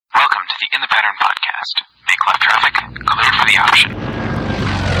In the Pattern Podcast. Make left traffic clear for the option.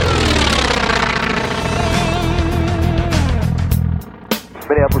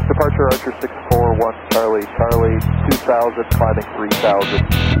 Minneapolis departure, Archer 641, Charlie 2000, climbing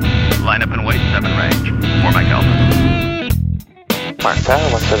 3000. Line up and wait, 7 range. 4 Mike Alpha. Mark Tower,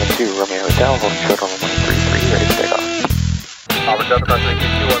 172, Romeo Hotel, hold short on 133, ready to take off. Albert Delta, Crossing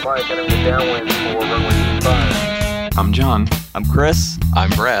 21 Mike, entering the downwind for runway 25. I'm John. I'm Chris. I'm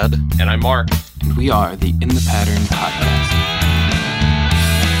Brad. And I'm Mark. And we are the In the Pattern Podcast.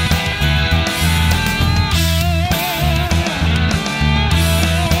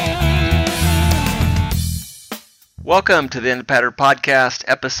 Welcome to the In the Pattern Podcast,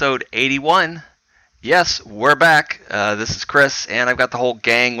 episode 81. Yes, we're back. This is Chris, and I've got the whole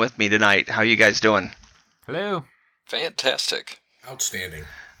gang with me tonight. How you guys doing? Hello. Fantastic. Outstanding.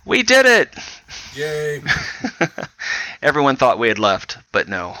 We did it! Yay. Everyone thought we had left, but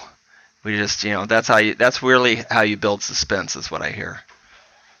no. We just, that's really how you build suspense, is what I hear.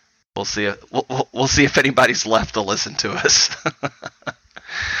 We'll see. We'll see if anybody's left to listen to us.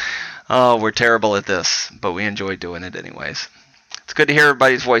 Oh, we're terrible at this, but we enjoy doing it anyways. It's good to hear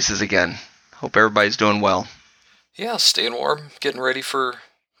everybody's voices again. Hope everybody's doing well. Yeah, staying warm, getting ready for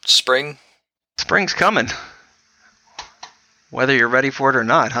spring. Spring's coming. Whether you're ready for it or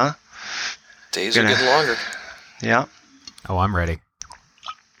not, huh? Days are getting longer. Yeah. Oh, I'm ready.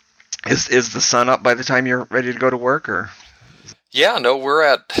 Is the sun up by the time you're ready to go to work, or? Yeah, no, we're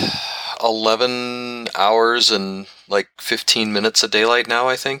at 11 hours and like 15 minutes of daylight now,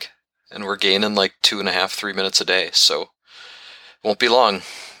 I think. And we're gaining like 2.5, 3 minutes a day, so won't be long.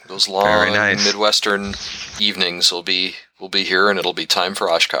 Those long Very nice. Midwestern evenings will be here, and it'll be time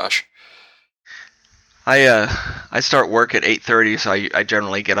for Oshkosh. I start work at 8:30, so I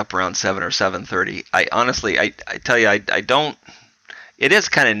generally get up around 7 or 7:30. I honestly, I tell you, I don't. It is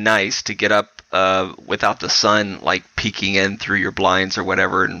kind of nice to get up without the sun like peeking in through your blinds or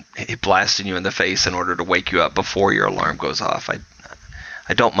whatever and blasting you in the face in order to wake you up before your alarm goes off.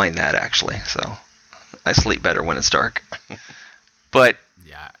 I don't mind that, actually, so I sleep better when it's dark. But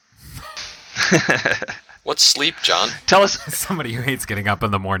yeah. What's sleep, John? Tell us. Somebody who hates getting up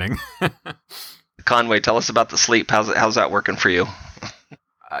in the morning. Conway, tell us about the sleep. How's that working for you?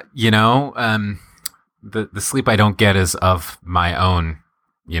 The sleep I don't get is of my own,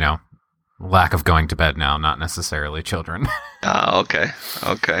 lack of going to bed now, not necessarily children. Oh, okay.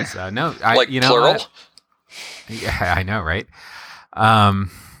 So no, plural? Yeah, I know, right?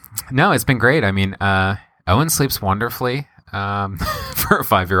 No, it's been great. I mean, Owen sleeps wonderfully for a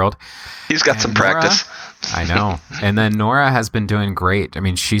 5-year-old. He's got some practice. I know. And then Nora has been doing great. I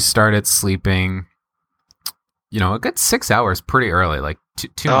mean, she started sleeping, a good 6 hours pretty early, like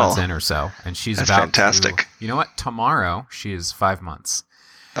two months in or so. And she's that's about fantastic. You know what? Tomorrow she is 5 months.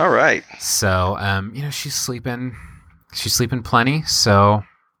 All right. So, she's sleeping plenty. So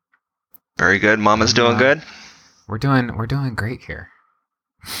very good. Mama's doing good. We're doing great here.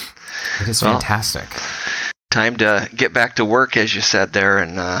 It is fantastic. Time to get back to work, as you said there,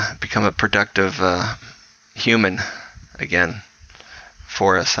 and become a productive human again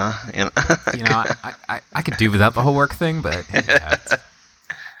for us, huh? I could do without the whole work thing, but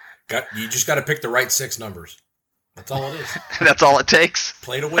You just got to pick the right 6 numbers. That's all it is. That's all it takes.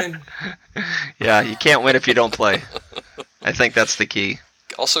 Play to win. Yeah, you can't win if you don't play. I think that's the key.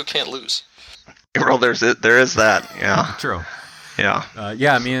 Also can't lose. Well, there is that. Yeah. True. Yeah.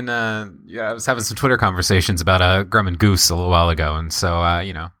 I was having some Twitter conversations about Grumman Goose a little while ago, and so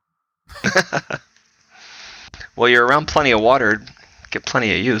Well, you're around plenty of water, get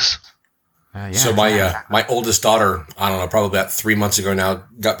plenty of use. So my oldest daughter, I don't know, probably about 3 months ago now,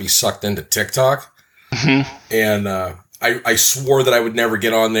 got me sucked into TikTok, and I swore that I would never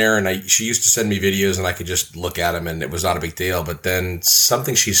get on there, and she used to send me videos, and I could just look at them, and it was not a big deal. But then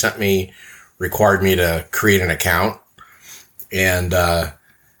something she sent me required me to create an account. And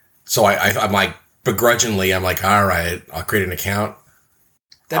so I'm like, begrudgingly, I'm like, all right, I'll create an account.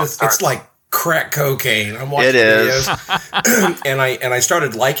 It's like crack cocaine. I'm watching videos. and I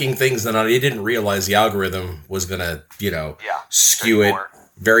started liking things that I didn't realize the algorithm was going to, skew it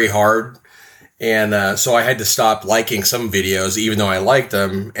very hard. And so I had to stop liking some videos, even though I liked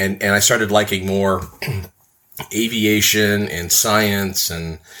them. And I started liking more aviation and science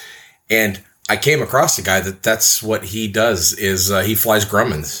and I came across a guy that's what he does is he flies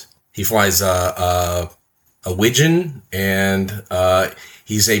Grummans. He flies a Widgeon, and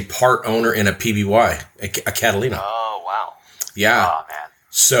he's a part owner in a PBY, a Catalina. Oh, wow. Yeah. Oh, man.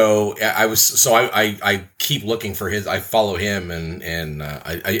 So I keep looking for his. I follow him, and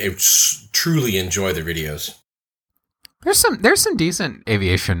I truly enjoy the videos. There's some decent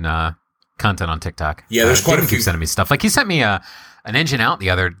aviation content on TikTok. Yeah, there's quite a Jaden few. keeps sending me stuff. Like he sent me an engine out the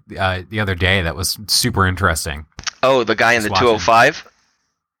other day that was super interesting. Oh, the guy in the Just watching. 205.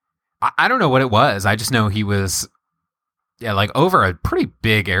 I don't know what it was. I just know he was, like over a pretty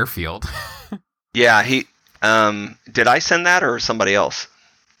big airfield. Yeah, he. Did I send that or somebody else?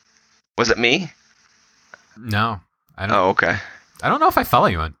 Was it me? No, I don't. Oh, okay. I don't know if I follow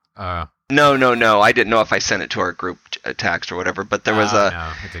you on. No. I didn't know if I sent it to our group text or whatever. But there was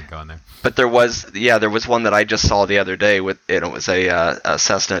no, it didn't go in there. But there was one that I just saw the other day with it. It was a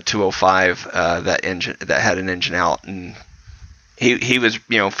Cessna 205 that had an engine out, and he was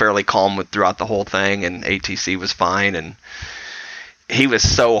fairly calm throughout the whole thing, and ATC was fine, and he was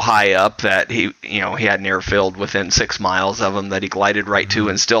so high up that he had an airfield within 6 miles of him that he glided right to,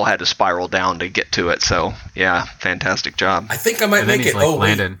 and still had to spiral down to get to it. So yeah, fantastic job. I think I might And then make he's, it. like, Oh,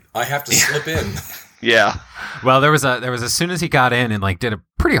 wait, landed. I have to slip in. Yeah. Well, there was as soon as he got in and like did a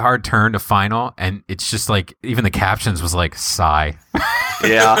pretty hard turn to final, and it's just like even the captions was like sigh.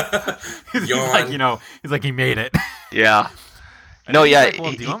 Yeah. He's Yawn. like, he's like he made it. Yeah. And No, he's yeah. like,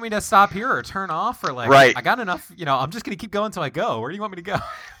 well, do you want me to stop here or turn off or like? Right. I got enough. I'm just gonna keep going until I go. Where do you want me to go?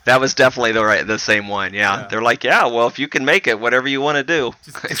 That was definitely the same one. Yeah. They're like, yeah, well, if you can make it, whatever you want to do.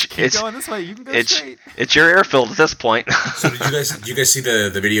 Just keep going this way. You can go straight. It's your airfield at this point. So did you guys see the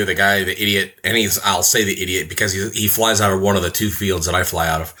video of the guy, the idiot, and I'll say the idiot because he flies out of one of the two fields that I fly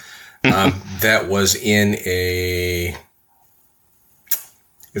out of. That was in it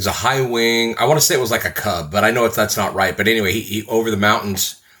was a high wing. I want to say it was like a Cub, but I know that's not right. But anyway, he over the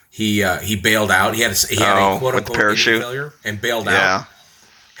mountains, he bailed out. He had a quote with the unquote parachute engine failure and bailed Yeah. out.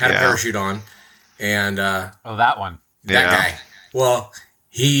 Had a parachute on, and That one. that guy. Well,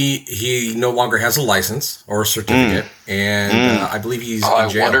 he no longer has a license or a certificate, and I believe he's Oh, in I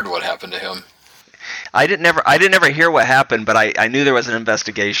jail. wondered what happened to him. I didn't ever hear what happened, but I knew there was an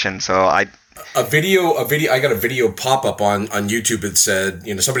investigation, so I A video. I got a video pop up on YouTube. It said,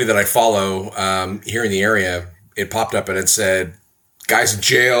 somebody that I follow here in the area. It popped up and it said, "Guy's in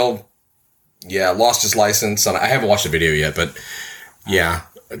jail. Yeah, lost his license." And I haven't watched the video yet, but yeah,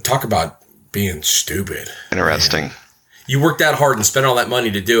 talk about being stupid. interesting. Man. You worked that hard and spent all that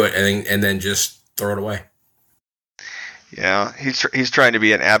money to do it, and then just throw it away. Yeah, he's trying to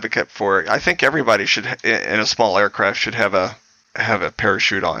be an advocate for it. I think everybody should in a small aircraft should have a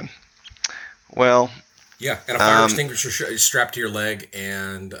parachute on. Well, Yeah, and a fire extinguisher strapped to your leg,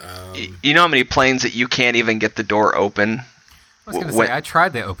 and you know how many planes that you can't even get the door open? I was going to say, I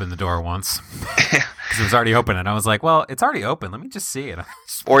tried to open the door once because it was already open, and I was like, well, it's already open. Let me just see it.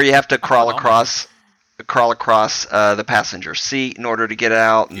 Or you have to crawl across the passenger seat in order to get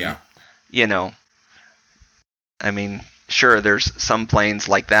out. And, yeah. I mean, sure, there's some planes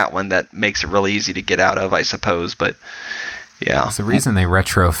like that one that makes it really easy to get out of, I suppose, but yeah. It's the reason they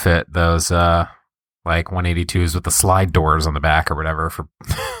retrofit those like 182s with the slide doors on the back or whatever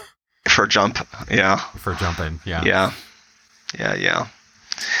For jump, yeah. for jumping. Yeah.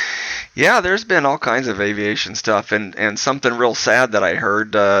 Yeah, there's been all kinds of aviation stuff, and something real sad that I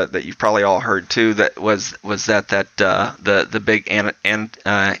heard that you've probably all heard too. That was that the big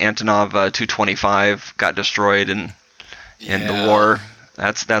Antonov 225 got destroyed in the war.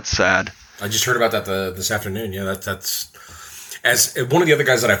 That's sad. I just heard about that this afternoon. Yeah, that's as one of the other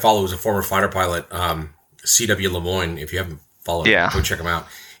guys that I follow is a former fighter pilot, C.W. Lemoyne. If you haven't followed, go check him out.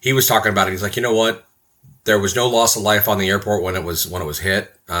 He was talking about it. He's like, you know what? There was no loss of life on the airport when it was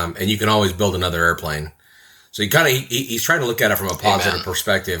hit, and you can always build another airplane. So he's trying to look at it from a positive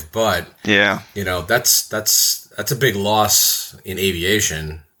perspective, but yeah, that's a big loss in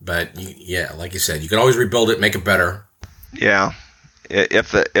aviation. But like you said, you can always rebuild it, make it better. Yeah,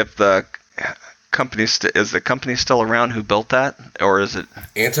 if the company is the company still around who built that, or is it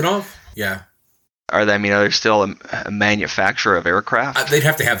Antonov? Yeah. Are they still a manufacturer of aircraft? They'd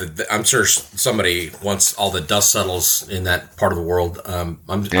have to have I'm sure somebody, once all the dust settles in that part of the world,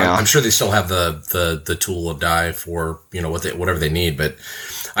 I'm sure they still have the tool of die for whatever they need. But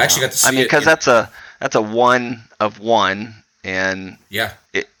I actually got to see. because that's a one of one, and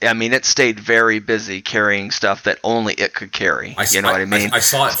it stayed very busy carrying stuff that only it could carry. What I mean? I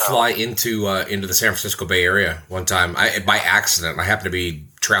saw it fly into the San Francisco Bay Area one time. By accident. I happened to be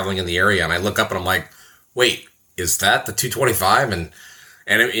traveling in the area, and I look up and I'm like, wait, is that the 225? And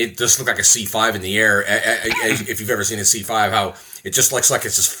it just looked like a C5 in the air. If you've ever seen a C5, how it just looks like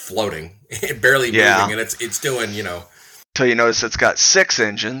it's just floating, barely moving, and it's doing, Till you notice it's got 6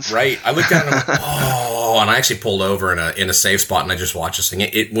 engines. Right. I looked at it and I'm like, and I actually pulled over in a safe spot, and I just watched this thing.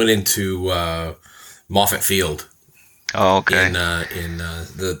 It went into Moffett Field. Oh, okay. In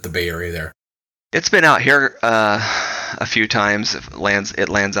the Bay Area there. It's been out here a few times. It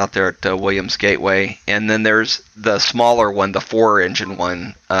lands out there at Williams Gateway, and then there's the smaller one, the 4-engine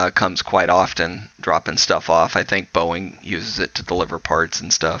one, comes quite often, dropping stuff off. I think Boeing uses it to deliver parts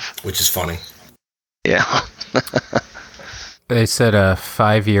and stuff. Which is funny. Yeah. They said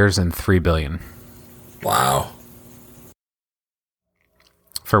 5 years and $3 billion Wow.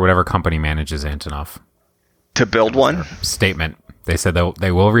 for whatever company manages Antonov. To build one? Statement. They said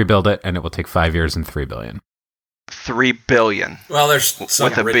they will rebuild it, and it will take 5 years and $3 billion. $3 billion. Well, there's some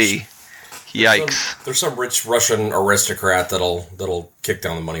with a rich, B. Yikes. There's some rich Russian aristocrat that'll kick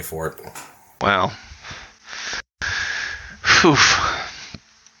down the money for it. Wow. Whew.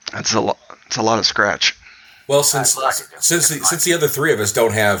 That's a lot. It's a lot of scratch. Well, since the other three of us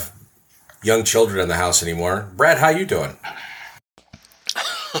don't have young children in the house anymore, Brad, how you doing?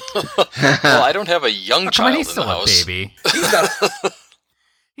 Well, I don't have a young child He's in still the house. a baby.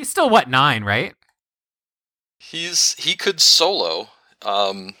 He's still what, 9, right? He could solo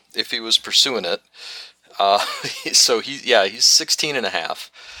if he was pursuing it. So he's 16 and a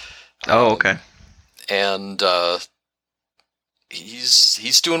half. Oh, okay. And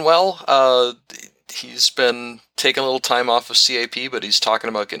he's doing well. He's been taking a little time off of CAP, but he's talking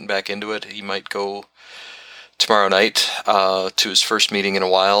about getting back into it. He might go tomorrow night to his first meeting in a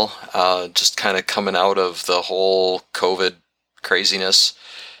while, just kind of coming out of the whole COVID craziness.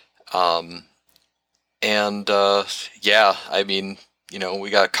 Yeah, I mean, we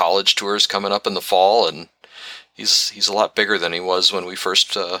got college tours coming up in the fall, and he's a lot bigger than he was when we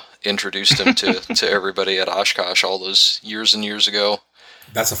first introduced him to everybody at Oshkosh all those years and years ago.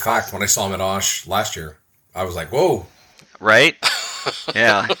 That's a fact. When I saw him at Osh last year, I was like, whoa. Right?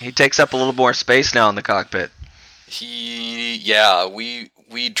 Yeah, he takes up a little more space now in the cockpit. We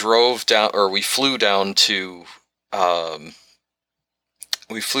drove down, or we flew down to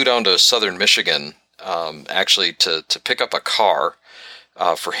southern Michigan, actually to pick up a car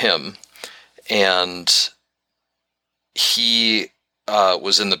for him, and he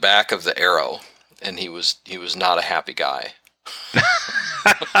was in the back of the Arrow, and he was not a happy guy.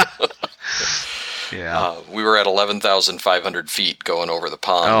 Yeah. We were at 11,500 feet going over the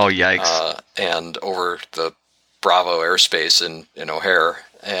pond. Oh, yikes. And over the Bravo airspace in O'Hare,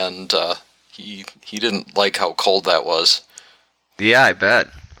 and he didn't like how cold that was. Yeah, I bet.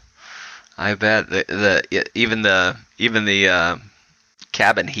 Even the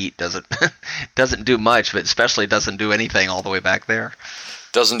cabin heat doesn't do much, but especially doesn't do anything all the way back there.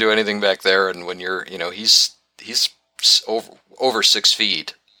 Doesn't do anything back there, and when you're, he's over 6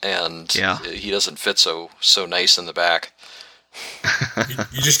 feet, and he doesn't fit so nice in the back.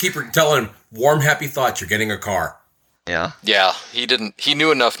 You just keep telling him, warm, happy thoughts, you're getting a car. Yeah. Yeah, he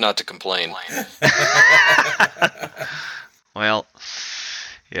knew enough not to complain. Well,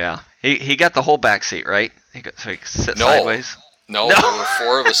 yeah. He got the whole back seat, right? So he could sit sideways? No, there were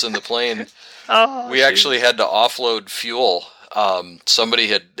 4 of us in the plane. We actually had to offload fuel. Somebody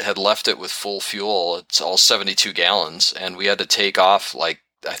had left it with full fuel. It's all 72 gallons, and we had to take off, I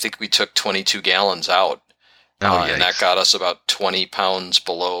think we took 22 gallons out. And that got us about 20 pounds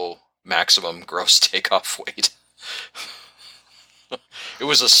below maximum gross takeoff weight. It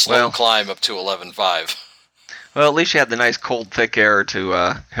was a slow climb up to 11.5. Well, at least you had the nice cold, thick air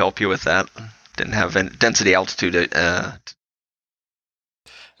to help you with that. Didn't have density altitude. I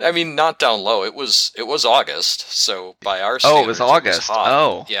mean, not down low. It was August, so by our standards, it was August. It was hot.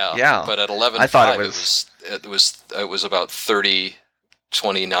 Oh, yeah. But at 11.5, I thought it was about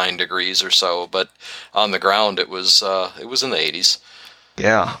 29 degrees or so. But on the ground, it was in the 80s.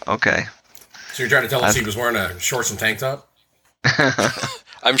 Yeah. Okay. So you're trying to tell us he was wearing a shorts and tank top?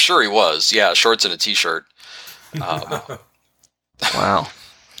 I'm sure he was. Yeah, shorts and a t-shirt. Wow.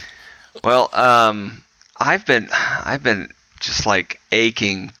 Well, I've been just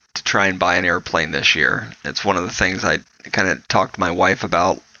aching to try and buy an airplane this year. It's one of the things I kind of talked to my wife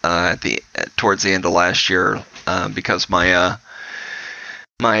about towards the end of last year, because my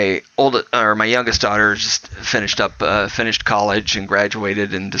youngest daughter just finished college and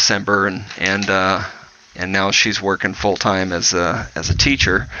graduated in December, and now she's working full time as a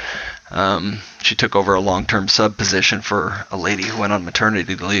teacher. She took over a long-term sub position for a lady who went on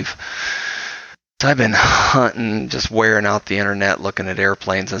maternity leave. So I've been hunting, just wearing out the internet, looking at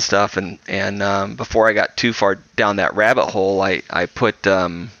airplanes and stuff. And before I got too far down that rabbit hole, I put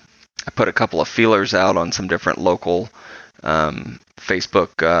a couple of feelers out on some different local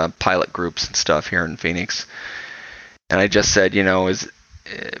Facebook pilot groups and stuff here in Phoenix. And I just said,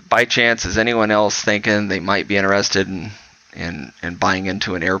 by chance, is anyone else thinking they might be interested in buying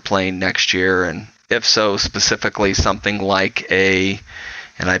into an airplane next year? And if so, specifically something like and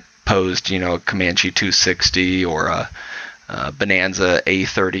I posed, Comanche 260 or a Bonanza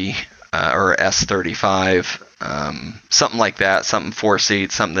A30 or S35, something like that, something 4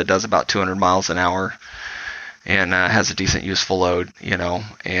 seats, something that does about 200 miles an hour and has a decent useful load,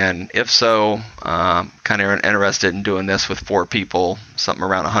 And if so, kind of interested in doing this with 4 people, something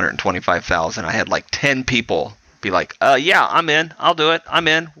around 125,000. I had like 10 people be like, yeah, I'm in, I'll do it, I'm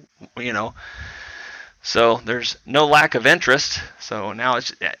in, So there's no lack of interest. So now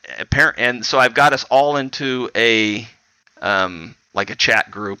it's apparent, and so I've got us all into a like a chat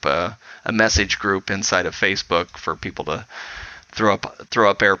group, a message group inside of Facebook for people to throw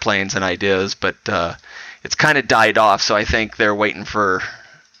up airplanes and ideas. But it's kind of died off. So I think they're waiting for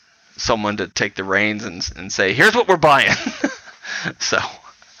someone to take the reins and say, "Here's what we're buying." So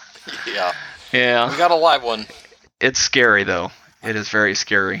yeah, we got a live one. It's scary though. It is very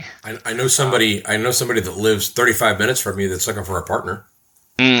scary. I know somebody that lives 35 minutes from you that's looking for a partner.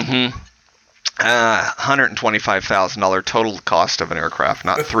 Mm-hmm. $125,000 total cost of an aircraft,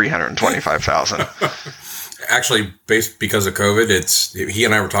 not $325,000. Actually, based because of COVID, he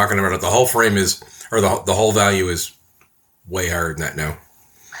and I were talking about it. The whole frame is, or the whole value is way higher than that now.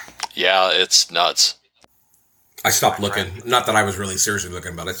 Yeah, it's nuts. I stopped looking. Not that I was really seriously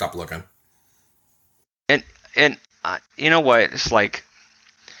looking, but I stopped looking. And you know what? It's like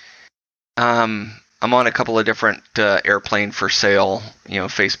I'm on a couple of different airplane for sale,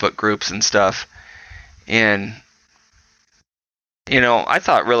 Facebook groups and stuff. And, I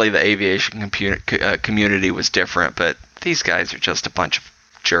thought really the aviation community was different, but these guys are just a bunch of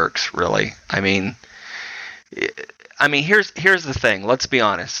jerks, really. I mean, here's the thing. Let's be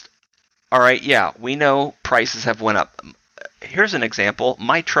honest. All right, yeah, we know prices have went up. Here's an example.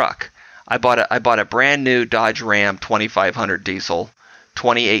 My truck. I bought a brand new Dodge Ram 2500 diesel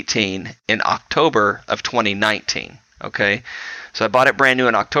 2018 in October of 2019. Okay, so I bought it brand new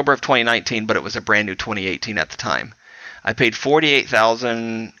in October of 2019, but it was a brand new 2018 at the time. I paid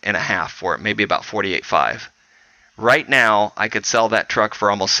 $48,500 for it, maybe about $48,500. Right now, I could sell that truck for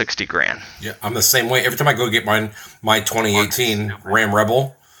almost $60,000. Yeah, I'm the same way. Every time I go get my 2018 Ram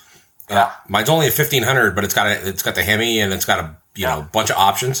Rebel, mine's only a 1500, but it's got the Hemi and it's got a bunch of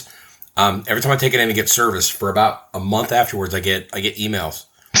options. Every time I take it in and get serviced, for about a month afterwards, I get emails.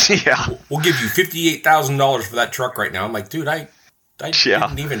 Yeah, we'll give you $58,000 for that truck right now. I'm like, dude, I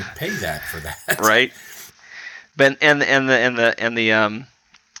didn't even pay that for that. Right. But and the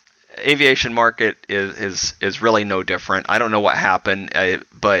aviation market is really no different. I don't know what happened,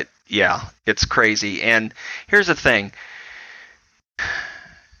 but yeah, it's crazy. And here's the thing: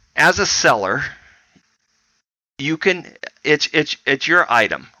 as a seller, you can it's your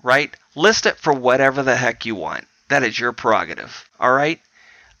item, right? List it for whatever the heck you want. That is your prerogative. All right.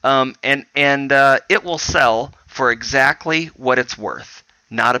 And it will sell for exactly what it's worth,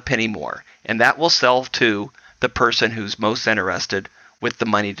 not a penny more. And that will sell to the person who's most interested with the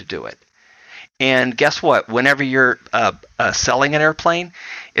money to do it. And guess what? Whenever you're selling an airplane,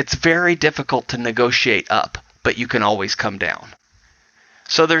 it's very difficult to negotiate up, but you can always come down.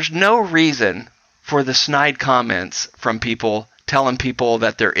 So there's no reason for the snide comments from people telling people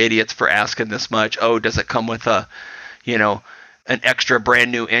that they're idiots for asking this much. Oh, does it come with an extra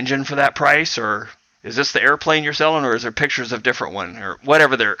brand new engine for that price? Or is this the airplane you're selling? Or is there pictures of different one? Or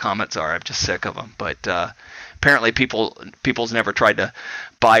whatever their comments are. I'm just sick of them. But apparently people's never tried to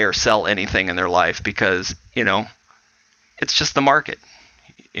buy or sell anything in their life because, it's just the market.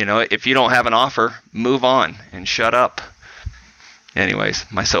 If you don't have an offer, move on and shut up. Anyways,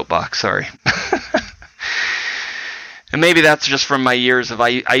 my soapbox, sorry. And maybe that's just from my years of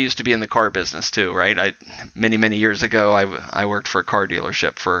I used to be in the car business too, right? Many years ago, I worked for a car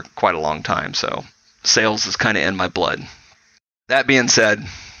dealership for quite a long time, so sales is kind of in my blood. That being said,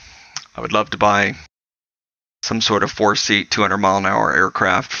 I would love to buy some sort of 4-seat, 200-mile-an-hour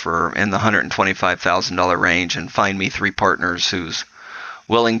aircraft for in the $125,000 range, and find me 3 partners who's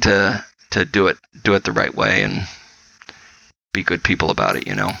willing to do it the right way and be good people about it.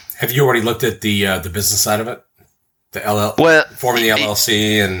 Have you already looked at the business side of it? Forming the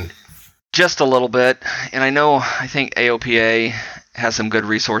LLC and just a little bit, and I think AOPA has some good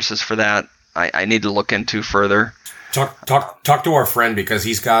resources for that. I need to look into further. Talk to our friend because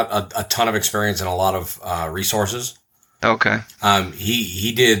he's got a ton of experience and a lot of resources. Okay.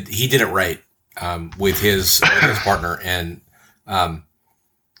 He did it right with his partner, and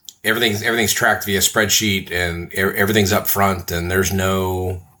everything's tracked via spreadsheet, and everything's up front, and there's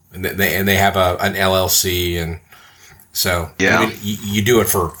no and they have an LLC. And so, yeah, you do it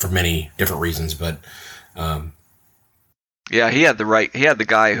for many different reasons, but Yeah, he had the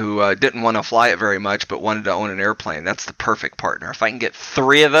guy who didn't want to fly it very much, but wanted to own an airplane. That's the perfect partner. If I can get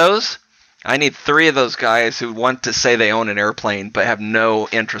 3 of those, I need 3 of those guys who want to say they own an airplane, but have no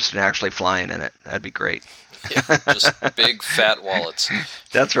interest in actually flying in it. That'd be great. Yeah, just big fat wallets.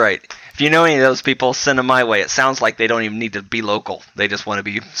 That's right. If you know any of those people, send them my way. It sounds like they don't even need to be local. They just want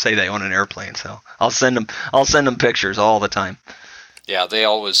to say they own an airplane. So I'll send them pictures all the time. Yeah, they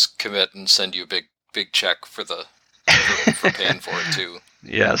always commit and send you a big check for paying for it too.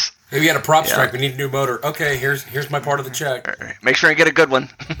 Yes. Hey, we got a prop strike. We need a new motor. Okay, here's my part of the check. All right. Make sure I get a good one.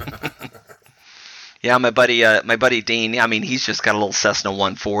 Yeah, my buddy Dean. I mean, he's just got a little Cessna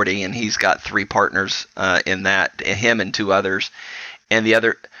 140, and he's got 3 partners in that. Him and 2 others, and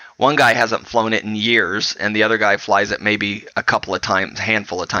one guy hasn't flown it in years, and the other guy flies it maybe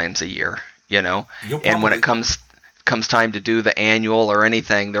handful of times a year. You know, and when it comes time to do the annual or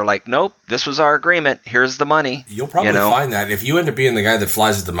anything, they're like, nope, this was our agreement. Here's the money. You'll probably find that if you end up being the guy that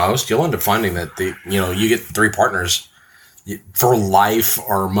flies it the most, you'll end up finding that you get 3 partners for life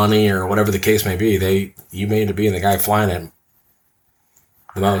or money or whatever the case may be. You may end up being the guy flying it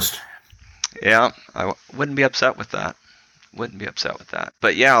the most. Yeah, I wouldn't be upset with that.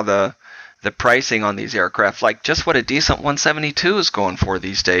 But yeah, the pricing on these aircraft, like just what a decent 172 is going for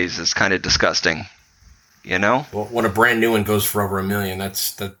these days, is kind of disgusting. You know? Well, when a brand new one goes for over $1 million,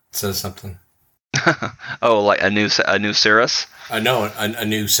 that says something. Oh, like a new Cirrus? No, a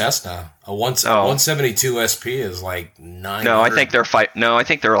new Cessna. A 172 SP is like $900. No, I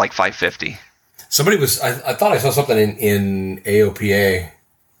think they're like $550. Somebody was. I thought I saw something in AOPA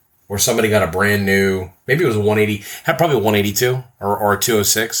where somebody got a brand new. Maybe it was a 180. Had probably a 182 or a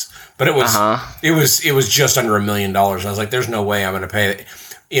 206, but it was just under $1 million. I was like, there's no way I'm going to pay it.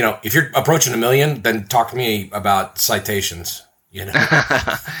 You know, if you're approaching $1 million, then talk to me about citations. You know,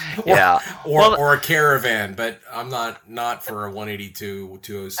 yeah, or a Caravan, but I'm not for a 182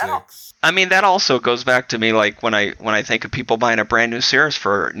 206. I mean, that also goes back to me, like when I think of people buying a brand new Cirrus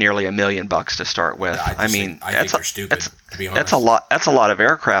for nearly $1 million to start with. I think they're stupid. To be honest, that's a lot of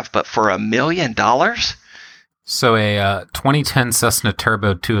aircraft, but for $1 million. So a 2010 Cessna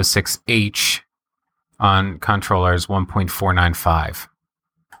Turbo 206H on controller is 1.495.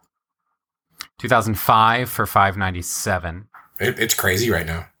 2005 for $597. It's crazy right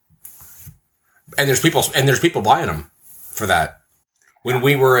now, and there's people buying them for that. When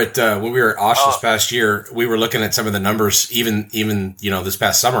we were at Osh this past year, we were looking at some of the numbers, even this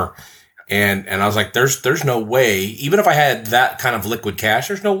past summer, and I was like, there's no way, even if I had that kind of liquid cash,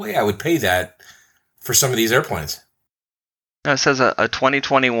 there's no way I would pay that for some of these airplanes. It says a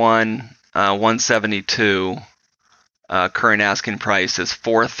 2021 172. Current asking price is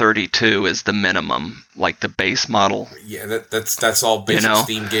 $432 is the minimum, like the base model. Yeah, that's all basic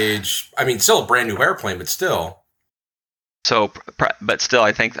steam gauge. I mean, still a brand new airplane, but still. So, but still,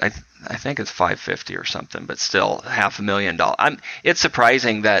 I think it's $550 or something, but still $500,000. It's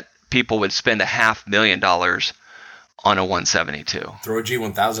surprising that people would spend $500,000 on a 172. Throw a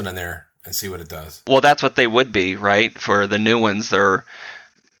G1000 in there and see what it does. Well, that's what they would be, right? For the new ones, they're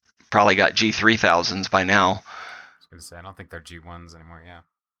probably got G3000s by now. I don't think they're G1s anymore, yeah.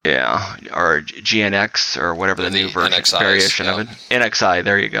 Yeah, or GNX or whatever the new variation of it. NXI,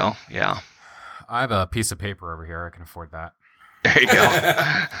 there you go, yeah. I have a piece of paper over here. I can afford that. There you go.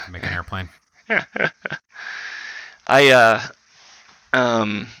 Make an airplane.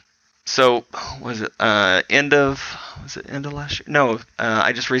 So was it end of last year? No,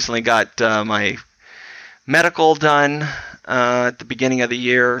 I just recently got my medical done at the beginning of the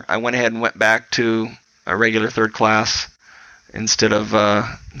year. I went ahead and went back to a regular third class instead of the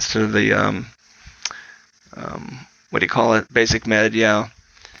what do you call it? Basic med, yeah.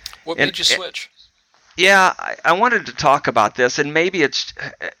 What made you switch? Yeah, I wanted to talk about this, and maybe it's,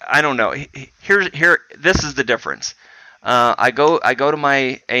 I don't know. This is the difference. I go to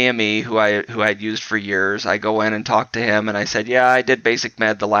my AME who I'd used for years. I go in and talk to him, and I said, yeah, I did basic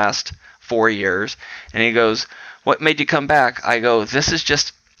med the last 4 years. And he goes, what made you come back? I go, this is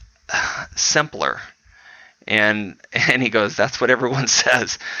just simpler. And he goes, that's what everyone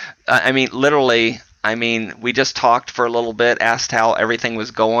says. I mean, literally, we just talked for a little bit, asked how everything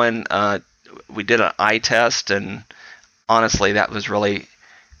was going. We did an eye test, and honestly, that was really,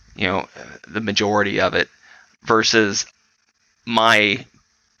 the majority of it, versus my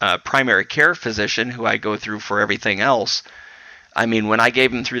primary care physician, who I go through for everything else. I mean, when I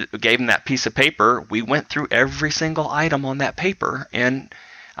gave him that piece of paper, we went through every single item on that paper, and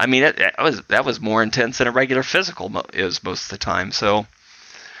I mean, that was more intense than a regular physical is most of the time. So,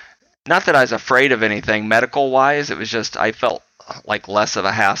 not that I was afraid of anything medical-wise. It was just I felt like less of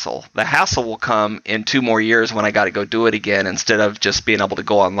a hassle. The hassle will come in 2 more years when I got to go do it again instead of just being able to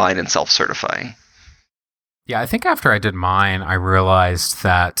go online and self-certifying. Yeah, I think after I did mine, I realized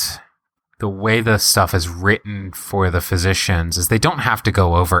that the way the stuff is written for the physicians is they don't have to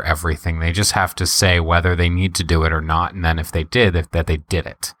go over everything. They just have to say whether they need to do it or not, and then if they did, that they did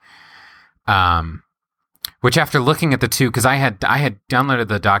it. Which after looking at the two, because I had downloaded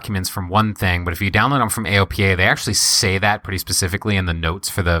the documents from one thing, but if you download them from AOPA, they actually say that pretty specifically in the notes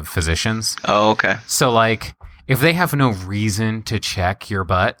for the physicians. Oh, okay. So like, if they have no reason to check your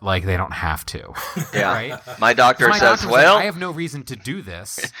butt, like they don't have to. Yeah. Right? My doctor My says, doctor's well, like, I have no reason to do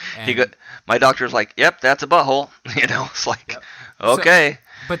this. And my doctor's like, yep, that's a butthole. It's like, okay.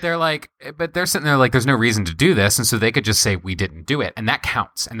 But they're sitting there like, there's no reason to do this. And so they could just say, we didn't do it. And that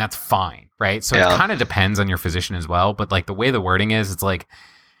counts. And that's fine. Right. So Yeah. it kind of depends on your physician as well. But like the way the wording is, it's like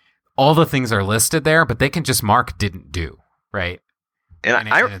all the things are listed there, but they can just mark didn't do. Right. And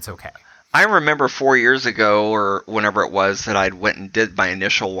it's okay. I remember 4 years ago or whenever it was that I went and did my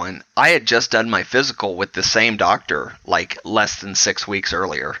initial one. I had just done my physical with the same doctor like less than 6 weeks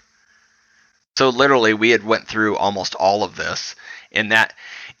earlier. So literally we had went through almost all of this and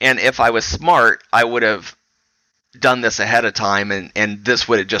if I was smart, I would have done this ahead of time and this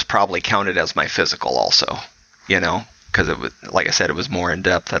would have just probably counted as my physical also, because it was, like I said, it was more in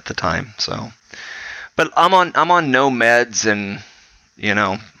depth at the time. So, but I'm on no meds and,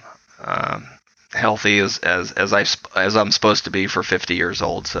 healthy as I'm supposed to be for 50 years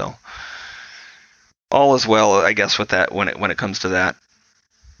old. So all is well, I guess, with that when it comes to that.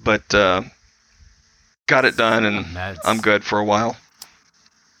 But got it done, and Meds. I'm good for a while.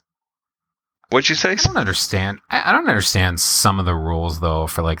 What'd you say? I don't understand. I don't understand some of the rules though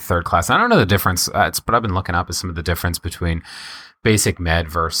for like third class. I don't know the difference. But I've been looking up at some of the difference between basic med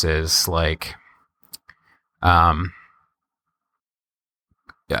versus like, class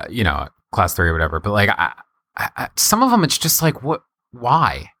 3 or whatever. But like, I some of them, it's just like, what?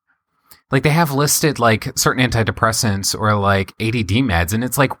 Why? Like they have listed like certain antidepressants or like ADD meds, and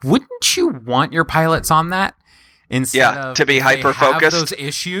it's like, wouldn't you want your pilots on that instead of to be if they hyper have focused? those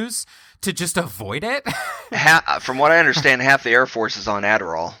issues to just avoid it? From what I understand, half the Air Force is on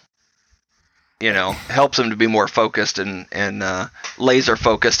Adderall. Helps them to be more focused and laser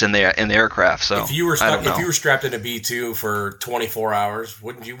focused in the aircraft. So if you were strapped in a B-2 for 24 hours,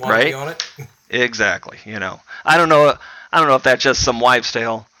 wouldn't you want to be on it? Exactly. I don't know if that's just some wives'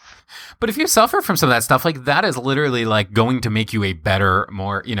 tale. But if you suffer from some of that stuff, like that is literally like going to make you a better,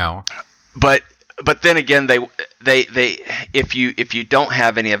 more, But then again, they if you don't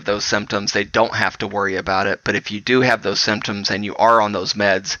have any of those symptoms, they don't have to worry about it. But if you do have those symptoms and you are on those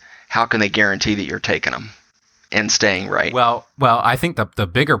meds, how can they guarantee that you're taking them and staying right? Well, I think the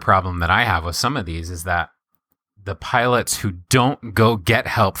bigger problem that I have with some of these is that the pilots who don't go get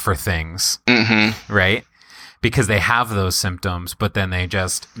help for things, right? Because they have those symptoms, but then they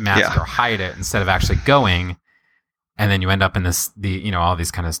just mask or hide it instead of actually going, and then you end up in all these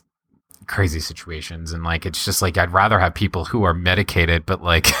kind of crazy situations, and like it's just like I'd rather have people who are medicated but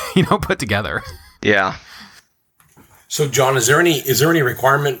like put together. Yeah. So John, is there any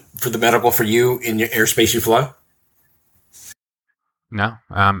requirement for the medical for you in your airspace you fly? No,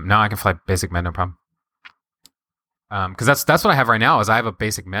 I can fly basic med, no problem. Because that's what I have right now. Is I have a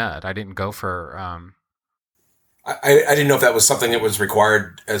basic med. I didn't go for. I didn't know if that was something that was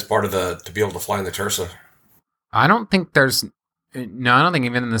required as part of to be able to fly in the Tersa. I don't think there's. No, I don't think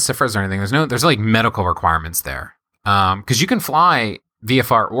even in the CIFRs or anything. There's like medical requirements there. Because you can fly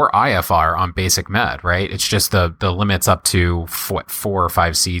VFR or IFR on basic med, right? It's just the limit's up to 4 or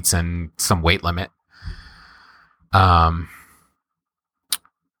 5 seats and some weight limit. And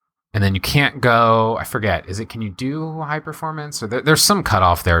then you can't go, I forget, can you do high performance? Or there's some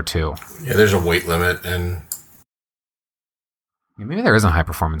cutoff there too. Yeah, there's a weight limit, and maybe there isn't a high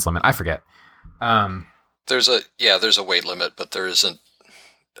performance limit. I forget. There's a weight limit, but there isn't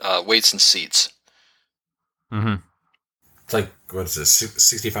weights and seats. Mm-hmm. It's like, what is this,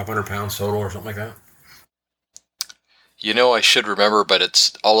 6,500 pounds total or something like that? I should remember, but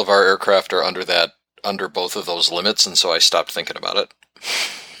it's all of our aircraft are under both of those limits, and so I stopped thinking about it.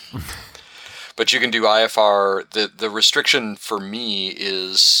 But you can do IFR. The restriction for me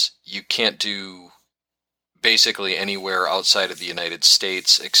is you can't do basically anywhere outside of the United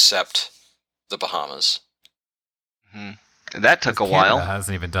States except the Bahamas. That took a while. Canada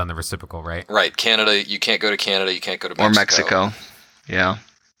hasn't even done the reciprocal, right? Right. Canada, you can't go to Canada, you can't go to Mexico. Or Mexico. Yeah.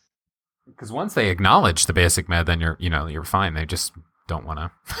 Because once they acknowledge the basic med, then you're fine. They just don't want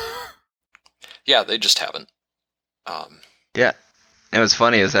to. Yeah, they just haven't. Yeah. It was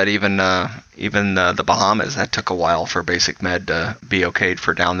funny is that even the Bahamas, that took a while for Basic Med to be okayed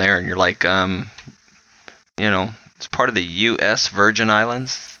for down there, and you're like, it's part of the U.S. Virgin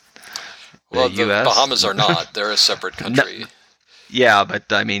Islands. Well, the Bahamas are not; they're a separate country. No, yeah,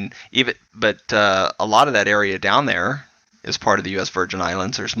 but I mean, a lot of that area down there is part of the U.S. Virgin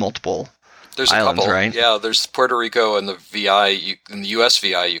Islands. There's multiple. There's islands, a couple, right? Yeah. There's Puerto Rico and the VI. In the U.S.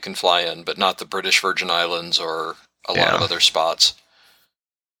 VI, you can fly in, but not the British Virgin Islands or a lot of other spots.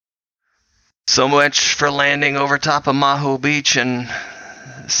 So much for landing over top of Maho Beach and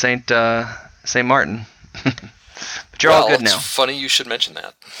Saint Martin. But you're all good now. It's funny you should mention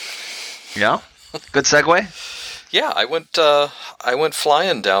that. Yeah, good segue. Yeah, I went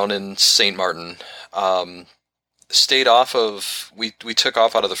flying down in Saint Martin. Stayed off of. We took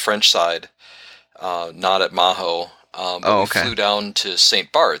off out of the French side, not at Maho. But we flew down to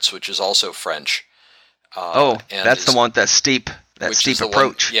Saint Bart's, which is also French. That's the one with that steep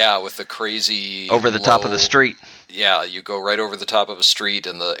approach. With the crazy over the top of the street. Yeah, you go right over the top of a street,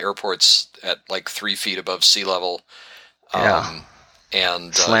 and the airport's at like 3 feet above sea level.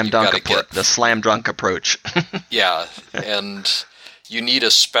 And the slam dunk approach. Yeah, and you need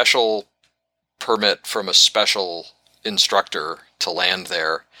a special permit from a special instructor to land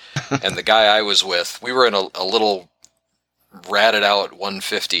there. And the guy I was with, we were in a little ratted out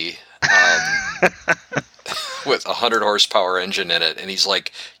 150 with a 100 horsepower engine in it, and he's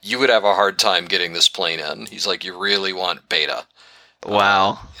like, you would have a hard time getting this plane in. He's like, you really want beta.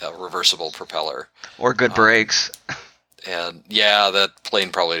 Wow. A reversible propeller. Or good brakes. And yeah, that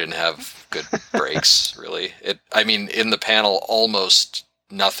plane probably didn't have good brakes, really. In the panel, almost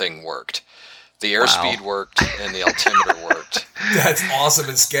nothing worked. The airspeed worked and the altimeter worked. That's awesome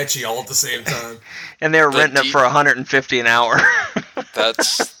and sketchy all at the same time. And they were renting it for $150 an hour.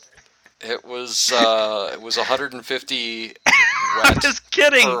 It was 150 wet. I'm just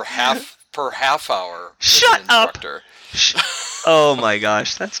kidding. Per half hour. Shut up. Oh my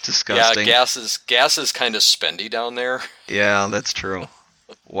gosh, that's disgusting. Yeah, gas is kind of spendy down there. Yeah, that's true.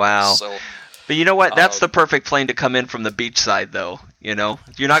 Wow. But you know what? That's the perfect plane to come in from the beach side, though. You're not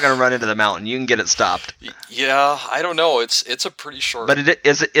going to run into the mountain. You can get it stopped. Yeah, I don't know. It's a pretty short. But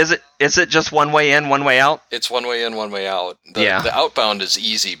is it just one way in, one way out? It's one way in, one way out. The outbound is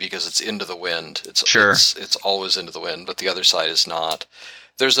easy because it's into the wind. It's always into the wind, but the other side is not.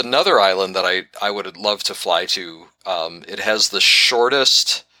 There's another island that I would love to fly to. It has the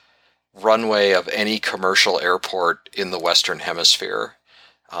shortest runway of any commercial airport in the Western Hemisphere.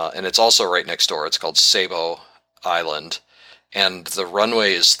 And it's also right next door. It's called Sabo Island. And the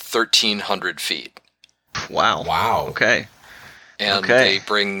runway is 1,300 feet. Wow. Okay. And they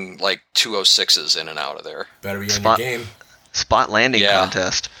bring like 206s in and out of there. Better be on your game. Spot landing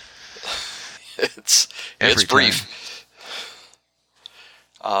contest. It's brief.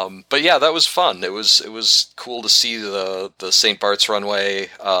 But yeah, that was fun. It was cool to see the St. Bart's runway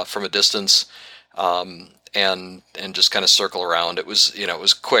from a distance, and just kind of circle around. It was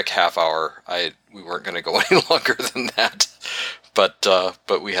a quick half hour. We weren't going to go any longer than that, but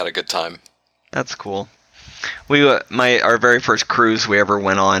we had a good time. That's cool. Our very first cruise we ever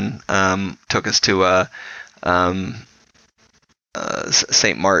went on took us to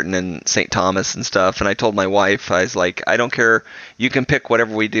St. Martin and St. Thomas and stuff, and I told my wife, I was like, I don't care, you can pick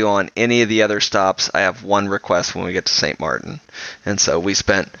whatever we do on any of the other stops. I have one request when we get to St. Martin. And so we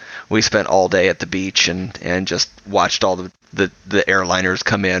spent all day at the beach and just watched all the airliners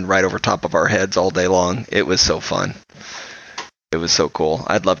come in right over top of our heads all day long. It was so fun. It was so cool.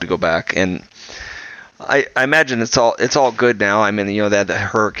 I'd love to go back, and I imagine it's all good now. I mean, they had the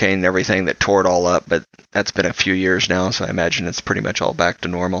hurricane and everything that tore it all up, but that's been a few years now, so I imagine it's pretty much all back to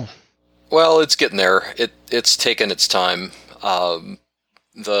normal. Well, it's getting there. It's taken its time.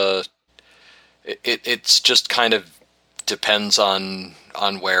 It's just kind of depends on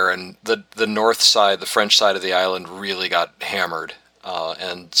where, and the north side, the French side of the island, really got hammered,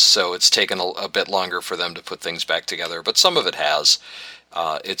 and so it's taken a bit longer for them to put things back together. But some of it has.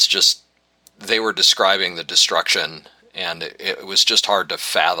 It's just they were describing the destruction, and it was just hard to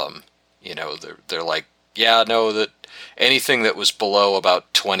fathom. They're like, yeah, no, that anything that was below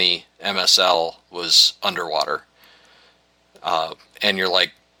about 20 MSL was underwater. And you're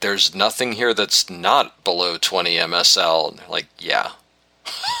like, there's nothing here that's not below 20 MSL. And they're like, yeah.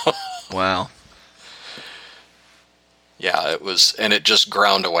 Wow. Yeah, it was, and it just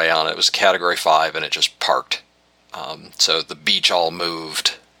ground away on it. It was Category 5, and it just parked. So the beach all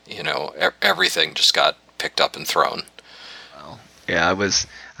moved. Everything just got picked up and thrown. Wow. Yeah,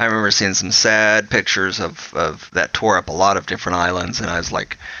 I remember seeing some sad pictures of that tore up a lot of different islands, and I was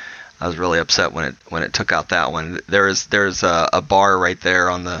like, I was really upset when it took out that one. There's a bar right there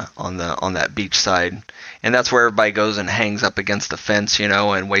on that beach side, and that's where everybody goes and hangs up against the fence,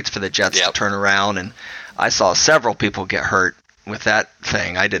 and waits for the jets to turn around. And I saw several people get hurt with that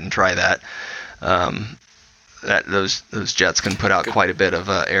thing. I didn't try that. Those jets can put out quite a bit of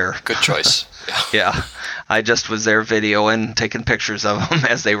air. Good choice. Yeah, I just was there videoing, taking pictures of them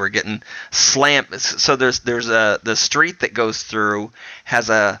as they were getting slammed. So there's the street that goes through has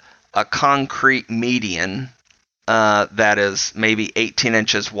a concrete median that is maybe 18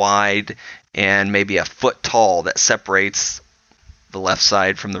 inches wide and maybe a foot tall that separates the left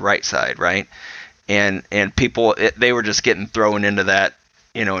side from the right side, right? And people, they were just getting thrown into that,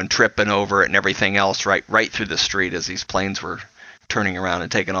 and tripping over it and everything else right through the street as these planes were turning around and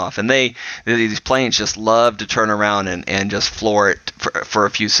taking off. And these planes just love to turn around and just floor it for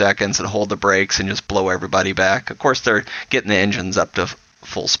a few seconds and hold the brakes and just blow everybody back. Of course, they're getting the engines up to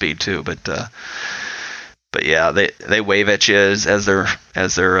full speed too, but yeah, they wave at you as they're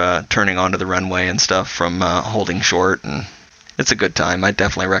turning onto the runway and stuff from holding short, and it's a good time. I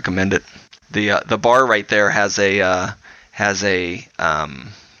definitely recommend it. The bar right there has a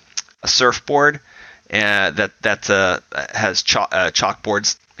surfboard, and that has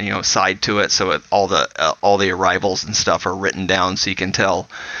chalkboards side to it, so all the arrivals and stuff are written down, so you can tell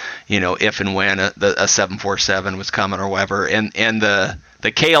if and when a 747 was coming or whatever. And the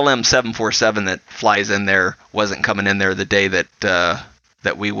KLM 747 that flies in there wasn't coming in there the day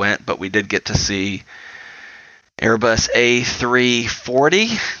that we went, but we did get to see Airbus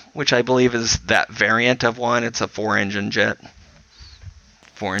A340, which I believe is that variant of one. It's a 4-engine jet.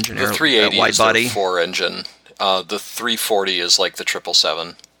 4-engine the 380 wide is body. 4-engine. The 340 is like the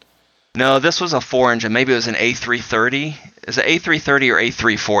 777. No, this was a 4-engine. Maybe it was an A330. Is it A330 or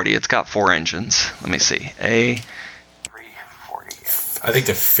A340? It's got 4 engines. Let me see. A340. I think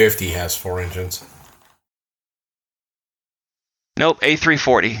the 50 has 4 engines. Nope,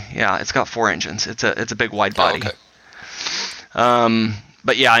 A340. Yeah, it's got 4 engines. It's a big wide body. Oh, okay.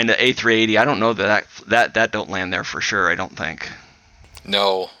 But yeah, in the A380, I don't know that don't land there for sure. I don't think.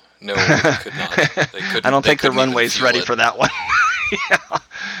 No, they could not. I don't think the runway's ready for that one. Yeah.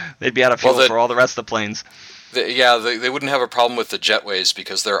 They'd be out of fuel for all the rest of the planes. They wouldn't have a problem with the jetways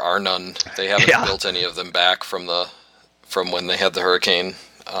because there are none. They haven't built any of them back from when they had the hurricane.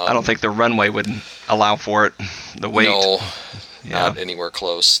 I don't think the runway would allow for it. The weight. No, not anywhere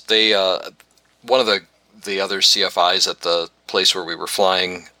close. They one of the other CFIs at the place where we were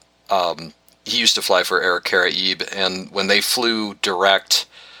flying, he used to fly for Air Caraïbes, and when they flew direct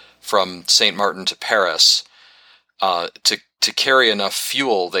from St. Martin to Paris, to carry enough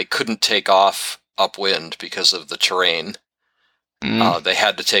fuel, they couldn't take off upwind because of the terrain. They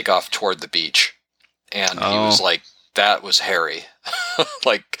had to take off toward the beach, and he was like, that was hairy.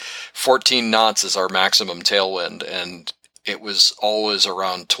 Like 14 knots is our maximum tailwind, and it was always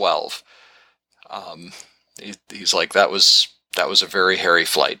around 12. He's like, that was a very hairy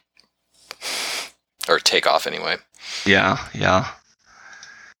flight, or takeoff anyway. Yeah.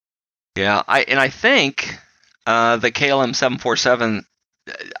 I think the KLM 747.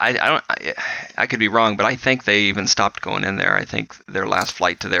 I could be wrong, but I think they even stopped going in there. I think their last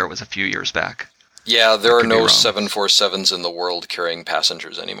flight to there was a few years back. Yeah, there are no 747s in the world carrying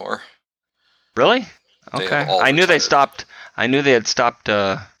passengers anymore. Really? Okay. I knew they stopped. I knew they had stopped.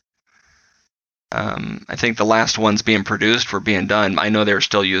 I think the last ones being produced were being done. I know they were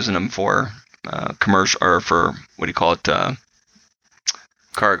still using them for commercial, or for what do you call it?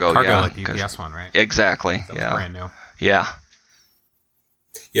 Cargo. Yeah, like the UPS one, right? Exactly. That was brand new. Yeah.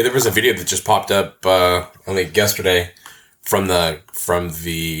 Yeah, there was a video that just popped up only yesterday from the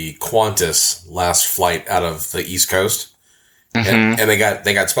Qantas last flight out of the East Coast, and they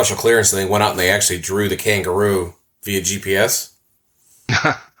got special clearance, and they went out and they actually drew the Kangaroo via GPS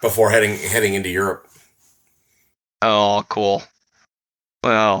before heading into Europe. Oh, cool.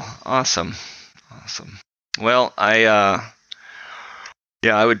 Well, awesome. Well, I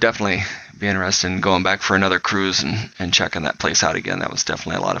would definitely be interested in going back for another cruise and checking that place out again. That was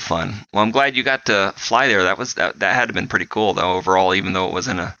definitely a lot of fun. Well, I'm glad you got to fly there. That had to have been pretty cool though overall, even though it was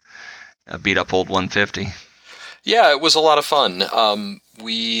in a beat up old 150. Yeah, it was a lot of fun.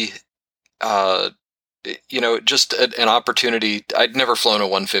 We just an opportunity. I'd never flown a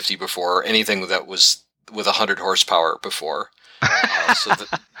 150 before, anything that was with 100 horsepower before.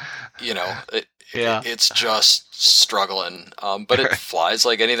 It's just struggling. But it flies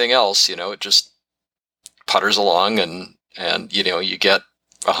like anything else, it just putters along and you get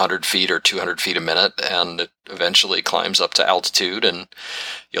 100 feet or 200 feet a minute, and it eventually climbs up to altitude, and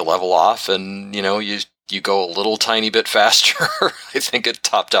you level off, and you you go a little tiny bit faster. I think it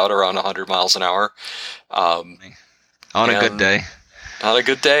topped out around 100 miles an hour. On a good day. On a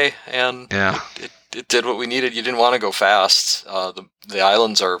good day, and yeah. It did what we needed. You didn't want to go fast. The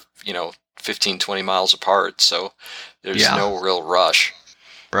islands are, 15, 20 miles apart, so there's no real rush.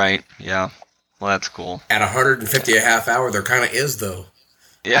 Right, yeah. Well, that's cool. At 150 a half hour, there kind of is, though.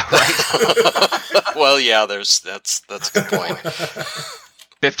 Yeah, right. Well, yeah, that's a good point.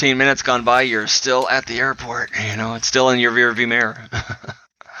 15 minutes gone by, you're still at the airport. It's still in your rearview mirror.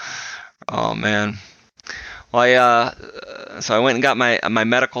 Oh, man. Well, so I went and got my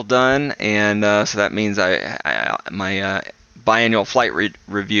medical done, and so that means my biannual flight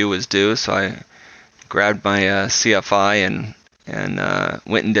review was due. So I grabbed my CFI and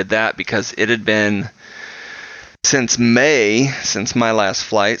went and did that because it had been since May since my last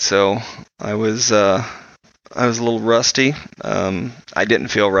flight. So I was a little rusty. I didn't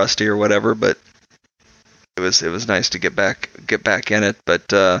feel rusty or whatever, but it was nice to get back in it. But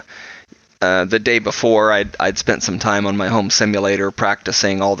the day before, I'd spent some time on my home simulator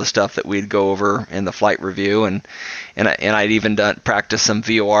practicing all the stuff that we'd go over in the flight review, and I'd even practiced some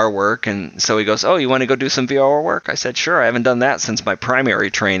VOR work. And so he goes, "Oh, you want to go do some VOR work?" I said, "Sure." I haven't done that since my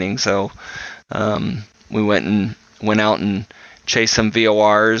primary training, so we went out and chased some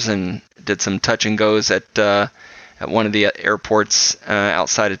VORs and did some touch and goes at one of the airports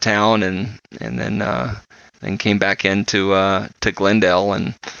outside of town, and then came back into to Glendale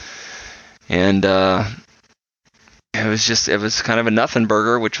and it was kind of a nothing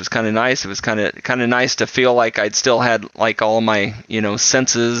burger, which was kind of nice. It was kind of nice to feel like I'd still had like all my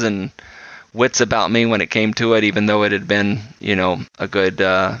senses and wits about me when it came to it, even though it had been a good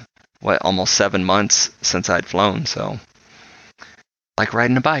almost 7 months since I'd flown. So like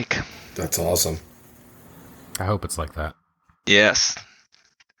riding a bike. That's awesome. I hope it's like that. Yes.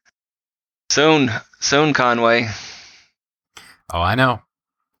 Soon, Conway. Oh, I know.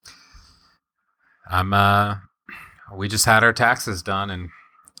 We just had our taxes done, and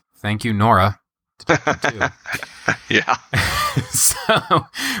thank you, Nora. Yeah. So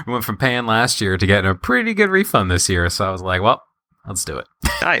we went from paying last year to getting a pretty good refund this year. So I was like, well, let's do it.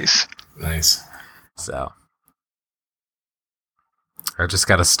 Nice. So I just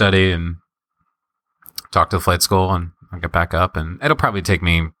got to study and talk to the flight school, and I'll get back up, and it'll probably take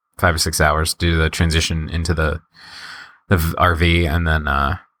me 5 or 6 hours to do the transition into the RV, and then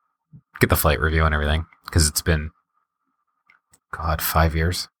get the flight review and everything, because it's been 5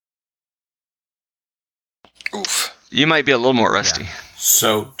 years. Oof. You might be a little more rusty. Yeah.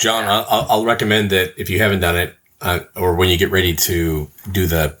 So, John, I'll recommend that if you haven't done it, or when you get ready to do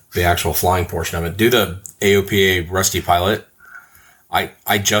the actual flying portion of it, do the AOPA Rusty Pilot.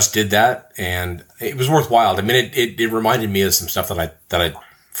 I just did that, and it was worthwhile. I mean, it reminded me of some stuff that I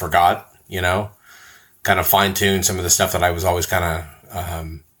forgot, kind of fine tune some of the stuff that I was always kind of,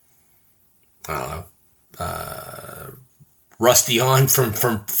 I don't know, rusty on from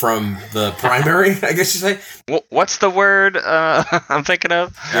the primary, I guess you say. What's the word I'm thinking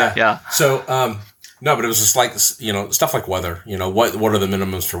of? Yeah. So, no, but it was just like, stuff like weather, what are the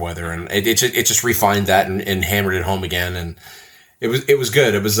minimums for weather? And it just refined that and hammered it home again. And it was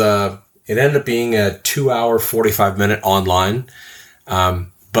good. It was, it ended up being a 2-hour, 45-minute online.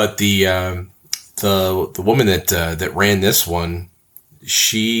 But the woman that ran this one,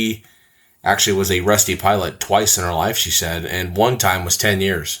 she actually was a Rusty Pilot twice in her life, she said, and one time was 10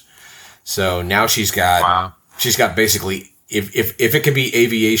 years. So now she's got basically, if it can be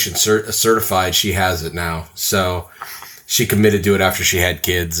aviation certified, she has it now. So she committed to it after she had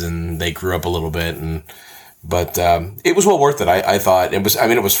kids and they grew up a little bit, but it was well worth it. I thought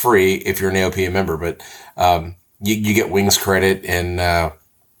it was free if you're an AOPA member, but you get wings credit, and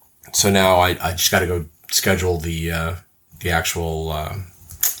so now I just got to go schedule the actual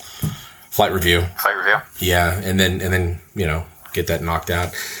flight review. Yeah, and then get that knocked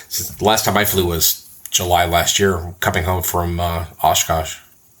out. So the last time I flew was July last year, coming home from Oshkosh.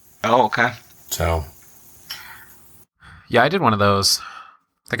 Oh, okay. So, yeah, I did one of those.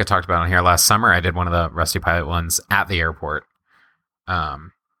 I think I talked about it on here last summer. I did one of the Rusty Pilot ones at the airport.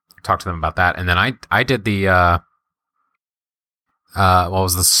 Talked to them about that, and then I did the what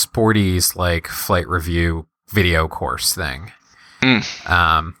was the Sporty's like flight review video course thing.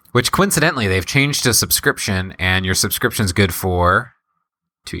 Which coincidentally they've changed to subscription, and your subscription's good for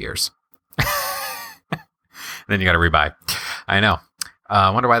 2 years. Then you got to rebuy. I know.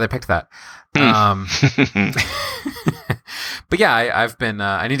 I wonder why they picked that. But yeah, I've been.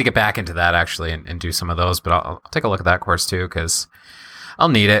 I need to get back into that actually and do some of those. But I'll take a look at that course too, because I'll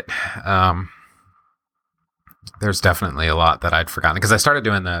need it. there's definitely a lot that I'd forgotten because I started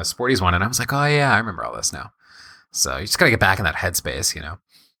doing the Sporties one and I was like, oh yeah, I remember all this now. So you just got to get back in that headspace, you know?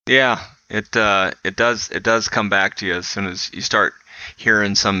 Yeah, it does come back to you as soon as you start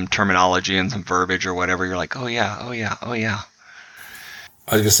hearing some terminology and some verbiage or whatever. You're like, oh yeah.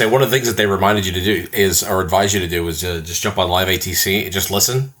 I was gonna say one of the things that they reminded you to do is, or advised you to do, was just jump on Live ATC and just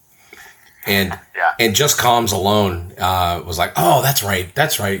listen. And just comms alone was like, oh, that's right.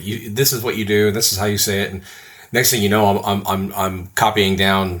 This is what you do, and this is how you say it. And next thing you know, I'm copying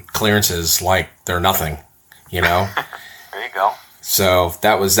down clearances like they're nothing, you know. There you go. So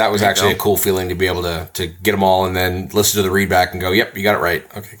that was actually a cool feeling to be able to get them all and then listen to the read back and go, yep, you got it right.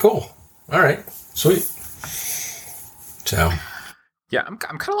 Okay, cool. All right, sweet. So yeah, I'm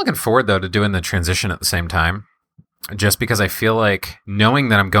kind of looking forward though to doing the transition at the same time, just because I feel like knowing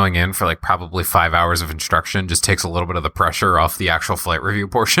that I'm going in for like probably 5 hours of instruction just takes a little bit of the pressure off the actual flight review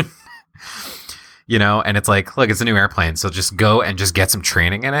portion. You know, and it's like, look, it's a new airplane, so just go and just get some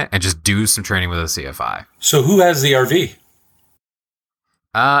training in it and just do some training with a CFI. So who has the RV?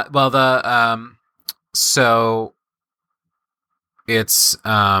 So it's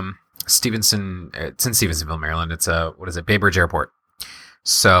Stevenson. It's in Stevensonville, Maryland. It's Bay Bridge Airport.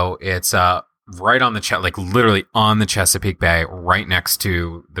 So it's right on the like literally on the Chesapeake Bay, right next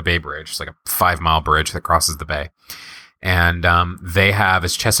to the Bay Bridge. It's like a 5-mile bridge that crosses the bay, and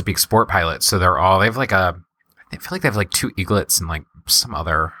it's Chesapeake Sport Pilot. So I feel like they have like 2 Eaglets and like some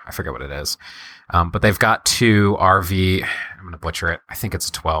other, I forget what it is. But they've got 2 RV. I'm going to butcher it. I think it's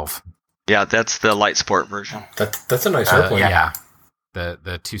a 12. Yeah, that's the light sport version. That's a nice airplane. Yeah, the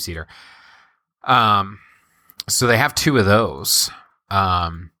 2-seater. So they have 2 of those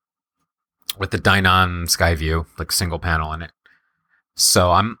with the Dynon Skyview, like single panel in it.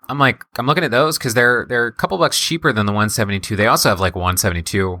 So I'm looking at those because they're a couple bucks cheaper than the 172. They also have like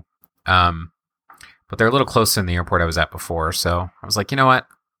 172, but they're a little closer than the airport I was at before. So I was like, you know what?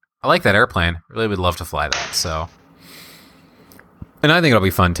 I like that airplane. Really would love to fly that. So, and I think it'll be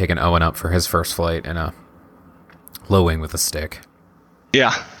fun taking Owen up for his first flight in a low wing with a stick.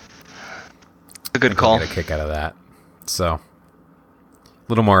 Yeah, a good call. Get a kick out of that. So, a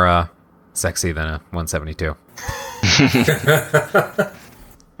little more sexy than a 172.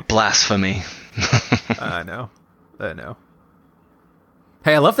 Blasphemy. I know.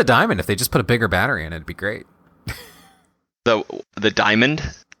 Hey, I love the Diamond. If they just put a bigger battery in it, it'd be great. The Diamond?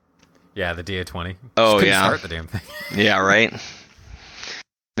 Yeah, the DA-20. Oh, just yeah. Start the damn thing. Yeah, right.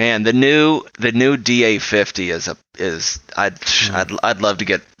 Man, the new DA-50 I'd love to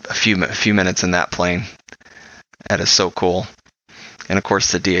get a few minutes in that plane. That is so cool. And of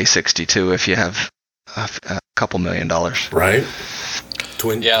course the DA-62 if you have a couple $1 million. Right.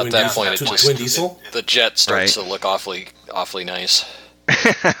 Twin diesel. The jet starts to look awfully nice.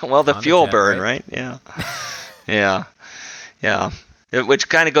 Well, the fuel burn, right? Yeah. Yeah. Which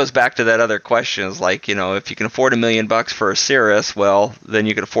kind of goes back to that other question, is like, you know, if you can afford $1 million for a Cirrus, well, then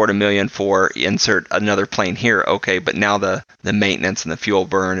you can afford $1 million for insert another plane here. Okay, but now the maintenance and the fuel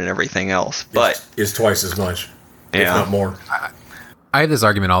burn and everything else, but is twice as much, if not more. I have this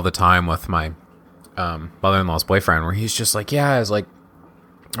argument all the time with my mother-in-law's boyfriend, where he's just like, yeah, I was like,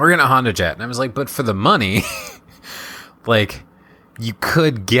 we're getting a Honda Jet, and I was like, but for the money, like, you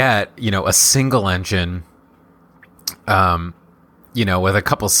could get, you know, a single engine, you know, with a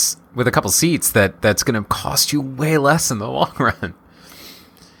couple seats that's going to cost you way less in the long run.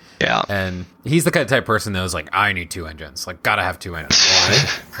 Yeah. And he's the kind of type of person that was like, I need 2 engines. Like, gotta have 2 engines.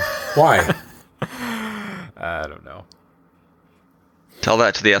 Why? I don't know. Tell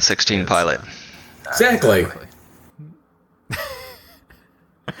that to the F-16 pilot. Exactly.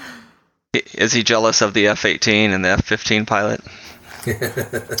 Is he jealous of the F-18 and the F-15 pilot?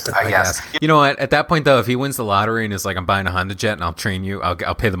 I guess. You know what? At that point, though, if he wins the lottery and is like, I'm buying a Honda Jet and I'll train you,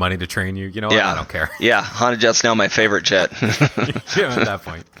 I'll pay the money to train you. You know what? Yeah. I don't care. Yeah, Honda Jet's now my favorite jet. Yeah, at that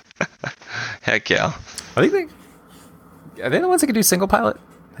point. Heck yeah. Are they the ones that can do single pilot?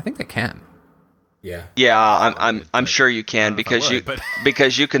 I think they can. Yeah. Yeah, I'm sure you can because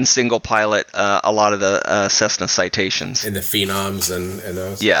you can single pilot a lot of the Cessna Citations and the Phenoms and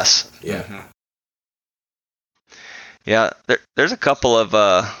those. Yes. Yeah. Mm-hmm. Yeah. There's a couple of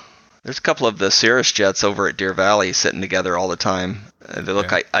the Cirrus jets over at Deer Valley sitting together all the time. They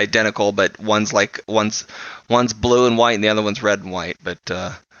look identical, but one's blue and white and the other one's red and white. But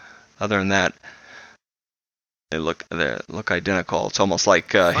other than that, they look identical. It's almost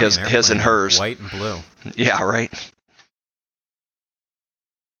like his and hers. White and blue. Yeah, right.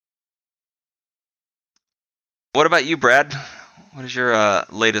 What about you, Brad? What has your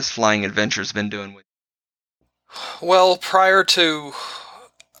latest flying adventures been doing with? Well, prior to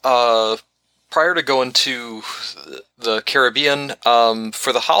prior to going to the Caribbean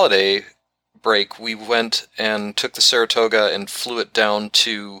for the holiday break, we went and took the Saratoga and flew it down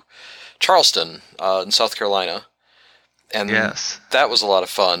to Charleston in South Carolina. And that was a lot of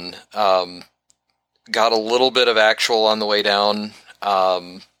fun. Got a little bit of actual on the way down,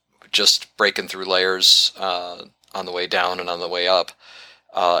 just breaking through layers on the way down and on the way up.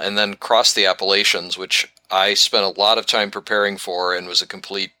 And then crossed the Appalachians, which I spent a lot of time preparing for and was a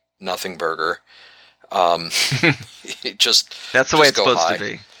complete nothing burger. It just That's the way it's supposed to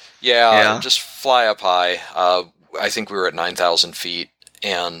be. Yeah, just fly up high. I think we were at 9,000 feet,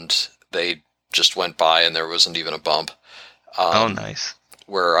 and they just went by, and there wasn't even a bump. Nice.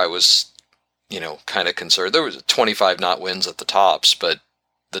 Where I was, kind of concerned. There was 25 knot winds at the tops, but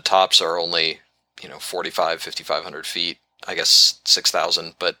the tops are only, 5,500 feet. I guess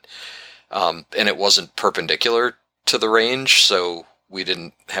 6,000, but and it wasn't perpendicular to the range, so we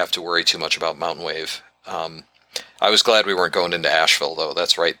didn't have to worry too much about mountain wave. I was glad we weren't going into Asheville, though.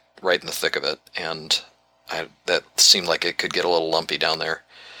 That's right in the thick of it, and that seemed like it could get a little lumpy down there.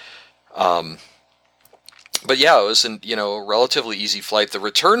 But yeah, it was a relatively easy flight. The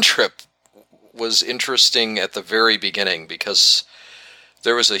return trip was interesting at the very beginning because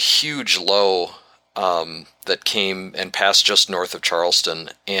there was a huge low that came and passed just north of Charleston,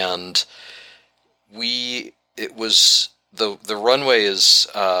 and it was the runway is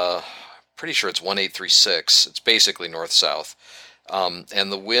pretty sure it's 1836. It's basically north-south,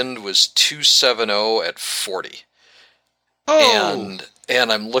 and the wind was 270 at 40. Oh.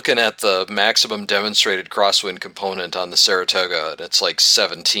 And I'm looking at the maximum demonstrated crosswind component on the Saratoga, and it's like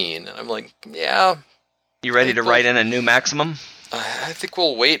 17, and I'm like, yeah. You ready to write in a new maximum? I think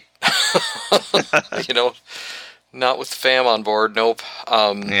we'll wait. Not with FAM on board. Nope.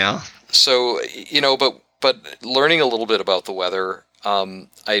 Yeah. So, but learning a little bit about the weather,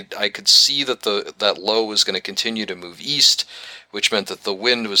 I could see that that low was going to continue to move east, which meant that the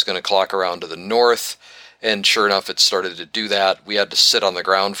wind was going to clock around to the north. And sure enough, it started to do that. We had to sit on the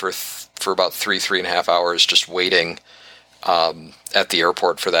ground for about 3.5 hours, just waiting at the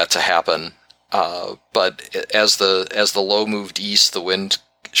airport for that to happen. But as the low moved east, the wind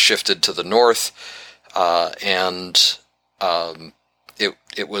shifted to the north, and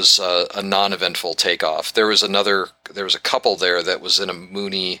it was a non-eventful takeoff. There was a couple there that was in a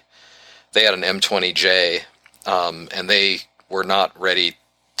Mooney. They had an M20J, and they were not ready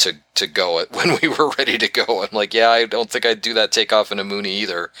to go when we were ready to go. I'm like, yeah, I don't think I'd do that takeoff in a Mooney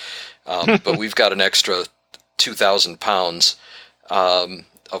either. But we've got an extra 2,000 pounds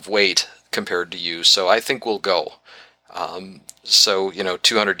of weight compared to you, so I think we'll go.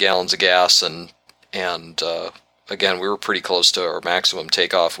 200 gallons of gas, and again, we were pretty close to our maximum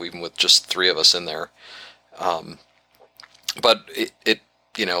takeoff, even with just 3 of us in there. But it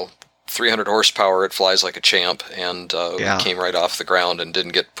 300 horsepower, it flies like a champ, and we came right off the ground and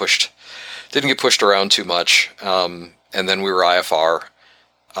didn't get pushed around too much. And then we were IFR,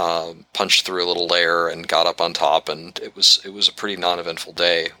 punched through a little layer and got up on top, and it was a pretty non-eventful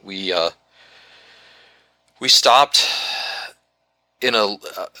day. We stopped in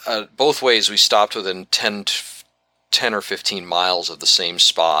both ways. We stopped within 10 or 15 miles of the same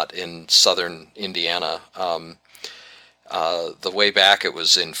spot in southern Indiana. The way back, it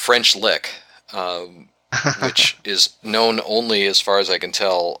was in French Lick, which is known only, as far as I can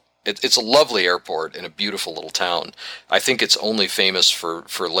tell. It's a lovely airport in a beautiful little town. I think it's only famous for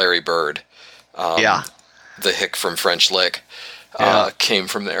Larry Bird. The hick from French Lick came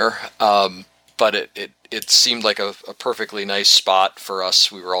from there. But it seemed like a perfectly nice spot for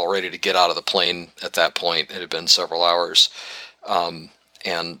us. We were all ready to get out of the plane at that point. It had been several hours, and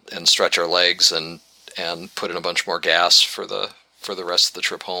stretch our legs and put in a bunch more gas for the rest of the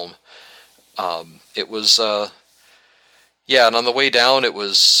trip home. It was and on the way down,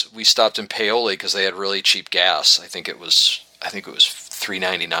 we stopped in Paoli because they had really cheap gas. I think it was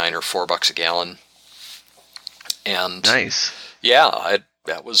 $3.99 or $4 a gallon. And nice. Yeah,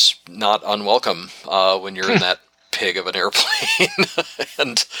 that was not unwelcome when you're in that pig of an airplane.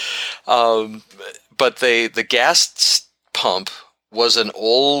 And but the gas pump was an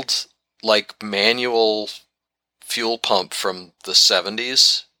old, like, manual fuel pump from the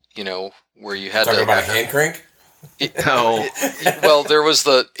 70s, where you had talking about a hand crank? Well,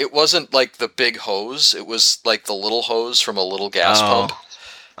 it wasn't like the big hose. It was like the little hose from a little gas pump.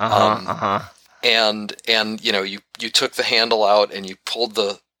 And you took the handle out and you took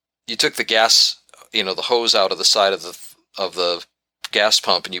the gas, the hose out of the side of the gas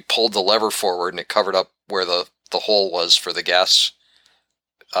pump, and you pulled the lever forward, and it covered up where the hole was for the gas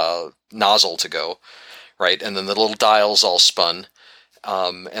nozzle to go, right? And then the little dials all spun,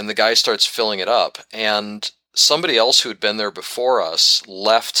 and the guy starts filling it up, and somebody else who had been there before us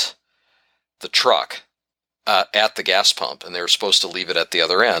left the truck at the gas pump, and they were supposed to leave it at the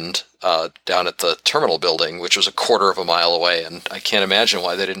other end, down at the terminal building, which was a quarter of a mile away. And I can't imagine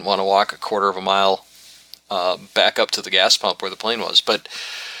why they didn't want to walk a quarter of a mile back up to the gas pump where the plane was. But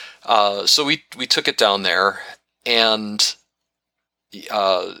so we took it down there and did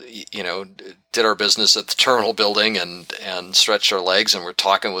our business at the terminal building and stretched our legs, and we're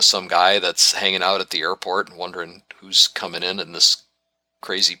talking with some guy that's hanging out at the airport and wondering who's coming in this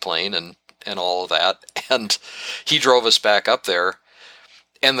crazy plane and all of that. And he drove us back up there,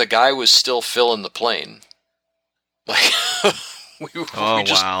 and the guy was still filling the plane. Like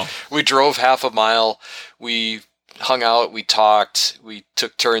we drove half a mile, we hung out, we talked, we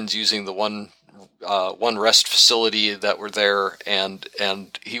took turns using the one rest facility that were there, and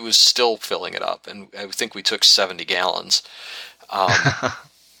he was still filling it up, and I think we took 70 gallons.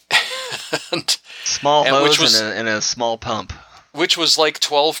 Small hose and a small pump. Which was like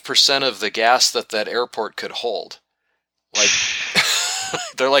 12% of the gas that airport could hold. Like,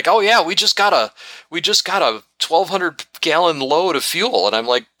 they're like, oh yeah, we just got a 1,200 gallon load of fuel, and I'm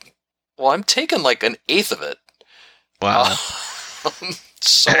like, well, I'm taking like an eighth of it. Wow.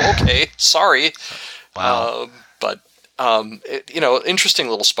 So okay, sorry. Wow. Interesting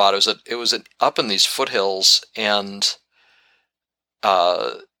little spot. It was up in these foothills, and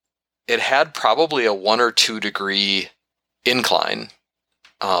it had probably a 1 or 2 degree incline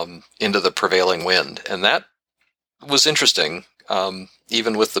into the prevailing wind, and that was interesting.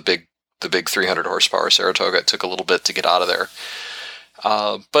 Even with the big 300 horsepower Saratoga, it took a little bit to get out of there.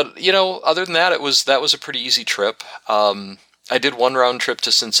 But other than that, that was a pretty easy trip. I did one round trip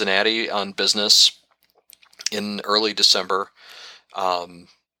to Cincinnati on business in early December.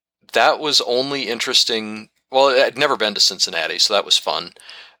 That was only interesting. Well, I'd never been to Cincinnati, so that was fun.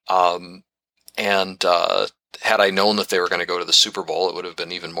 Had I known that they were going to go to the Super Bowl, it would have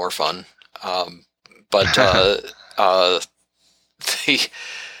been even more fun. They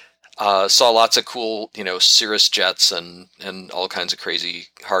saw lots of cool, Cirrus jets and all kinds of crazy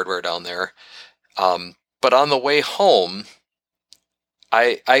hardware down there. But on the way home,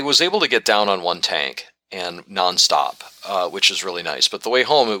 I was able to get down on one tank and nonstop, which is really nice. But the way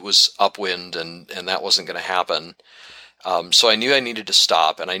home, it was upwind, and that wasn't going to happen. So I knew I needed to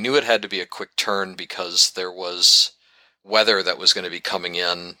stop, and I knew it had to be a quick turn because there was weather that was going to be coming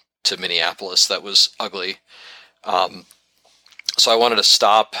in to Minneapolis that was ugly. So I wanted to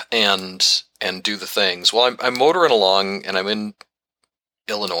stop and do the things. Well, I'm motoring along, and I'm in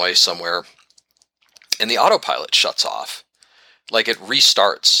Illinois somewhere, and the autopilot shuts off. Like, it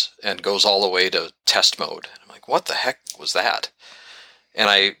restarts and goes all the way to test mode. I'm like, what the heck was that? And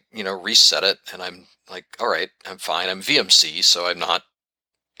I, reset it, and I'm like, all right, I'm fine. I'm VMC, so I'm not,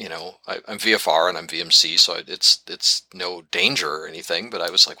 I'm VFR and I'm VMC, so it's no danger or anything. But I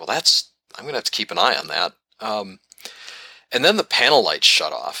was like, well, I'm going to have to keep an eye on that. And then the panel lights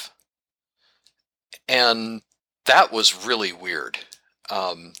shut off. And that was really weird.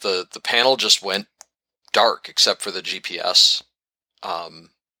 The panel just went dark except for the GPS.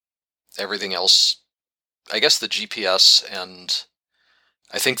 Everything else, I guess the GPS, and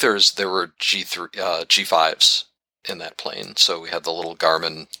I think there were G5s in that plane. So we had the little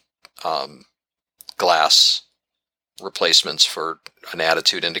Garmin glass replacements for an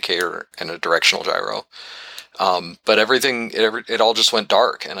attitude indicator and a directional gyro. But everything, it all just went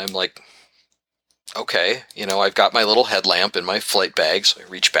dark, and I'm like, okay, I've got my little headlamp in my flight bag, so I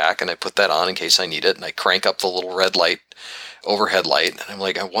reach back and I put that on in case I need it, and I crank up the little red light, overhead light, and I'm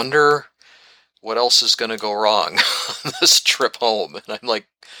like, I wonder what else is going to go wrong on this trip home. And I'm like,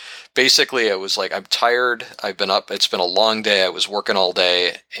 basically, I was like, I'm tired, I've been up, it's been a long day, I was working all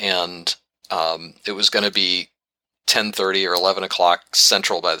day, and it was going to be 10:30 or 11 o'clock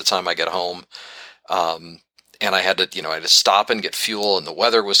Central by the time I get home. And I had to stop and get fuel, and the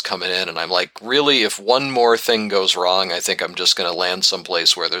weather was coming in, and I'm like, really, if one more thing goes wrong, I think I'm just going to land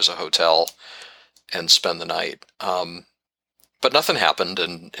someplace where there's a hotel and spend the night. But nothing happened,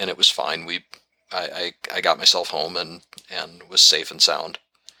 and it was fine. I got myself home and was safe and sound.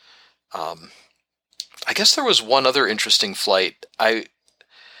 I guess there was one other interesting flight. I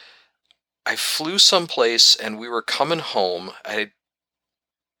flew someplace, and we were coming home.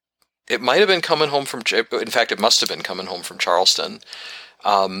 It might have been coming home from, in fact, it must have been coming home from Charleston.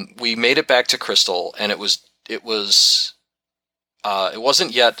 We made it back to Crystal, and it wasn't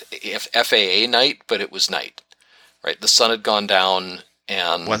yet FAA night, but it was night, right? The sun had gone down,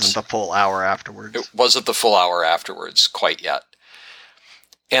 and wasn't the full hour afterwards. It wasn't the full hour afterwards quite yet.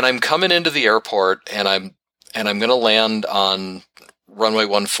 And I'm coming into the airport, and I'm going to land on runway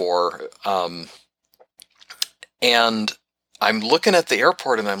 14, and I'm looking at the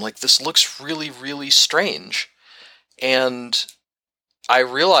airport and I'm like, this looks really, really strange. And I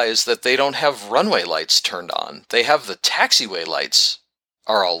realize that they don't have runway lights turned on. They have the taxiway lights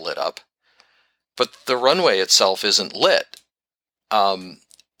are all lit up, but the runway itself isn't lit.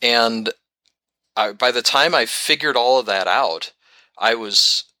 And by the time I figured all of that out, I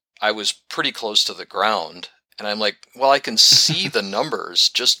was pretty close to the ground. And I'm like, well, I can see the numbers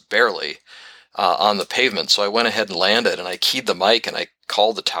just barely on the pavement. So I went ahead and landed, and I keyed the mic, and I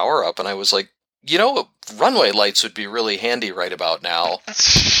called the tower up, and I was like, runway lights would be really handy right about now.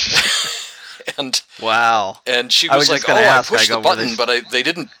 And wow. And she was like, I pushed the button, but they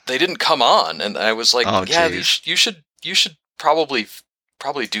didn't come on. And I was like, you should probably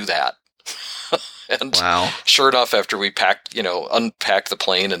do that. And wow. Sure enough, after we unpacked the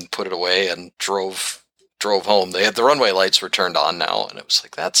plane and put it away and drove home, the runway lights were turned on now, and it was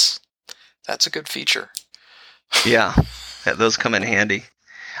like, that's a good feature. Yeah, those come in handy.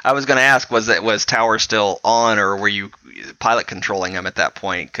 I was going to ask, was tower still on, or were you pilot controlling them at that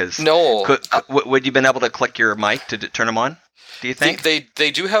point? Because no, would you been able to click your mic to turn them on? Do you think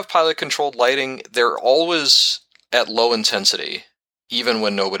they do have pilot controlled lighting? They're always at low intensity, even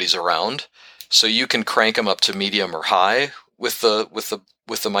when nobody's around. So you can crank them up to medium or high with the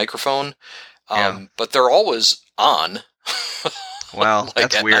microphone, but they're always on. Wow, like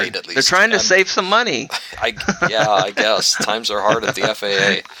that's weird. Night, at least. They're trying to save some money. I guess times are hard at the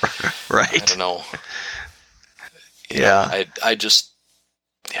FAA. Right. I don't know. Yeah.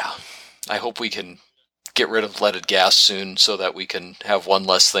 I hope we can get rid of leaded gas soon, so that we can have one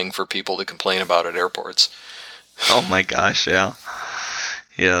less thing for people to complain about at airports. Oh my gosh, yeah.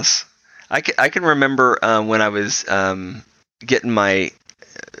 Yes. I can remember when I was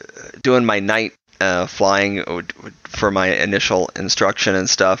doing my night flying for my initial instruction and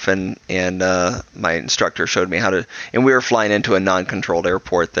stuff, and my instructor showed me how to, and we were flying into a non-controlled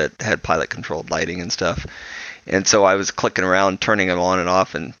airport that had pilot controlled lighting and stuff, and so I was clicking around, turning them on and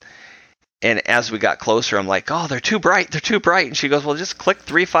off, and as we got closer, I'm like, oh, they're too bright, and she goes, well, just click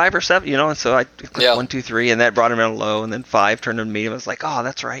 3, 5, or 7, and so I clicked 1, 2, 3, and that brought them down low, and then 5 turned them to medium. I was like, oh,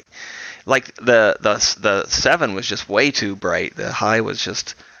 that's right. Like the 7 was just way too bright. The high was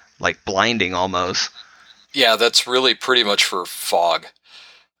just like blinding almost. Yeah, that's really pretty much for fog.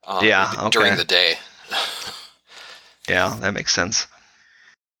 During the day. Yeah, that makes sense.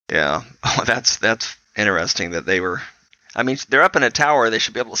 Yeah, oh, that's interesting that they were. I mean, they're up in a tower; they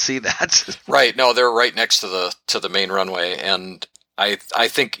should be able to see that. Right? No, they're right next to the main runway, and I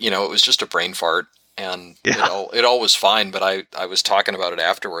think it was just a brain fart, and it all was fine. But I was talking about it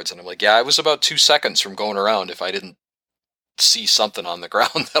afterwards, and I'm like, yeah, I was about 2 seconds from going around if I didn't see something on the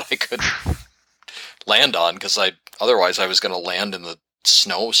ground that I could land on, because otherwise I was going to land in the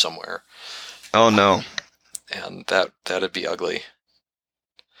snow somewhere. Oh no. And that'd be ugly.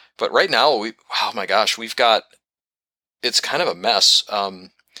 But right now oh my gosh, it's kind of a mess.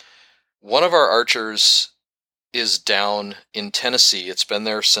 One of our Archers is down in Tennessee. It's been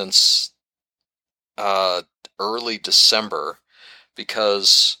there since early December,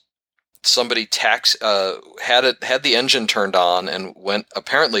 because somebody had the engine turned on and went,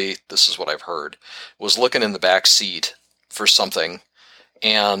 apparently, this is what I've heard, was looking in the back seat for something,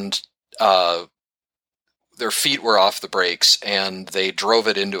 and their feet were off the brakes, and they drove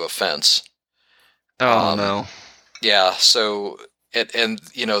it into a fence. Oh no. Yeah, so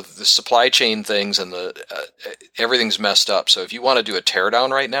the supply chain things and everything's messed up. So if you want to do a teardown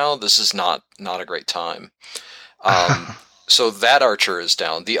right now, this is not a great time. So that Archer is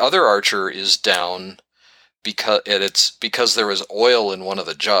down. The other Archer is down because there was oil in one of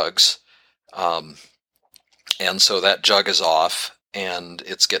the jugs, and so that jug is off and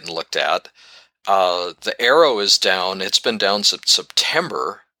it's getting looked at. The Arrow is down. It's been down since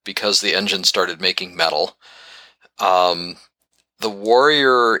September because the engine started making metal. The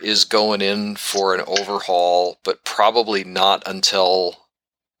Warrior is going in for an overhaul, but probably not until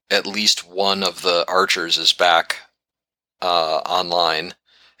at least one of the Archers is back online,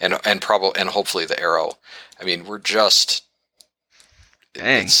 and hopefully the Arrow. I mean, we're just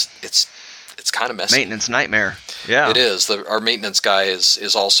dang. It's kind of messy. Maintenance nightmare. Yeah, it is. Our maintenance guy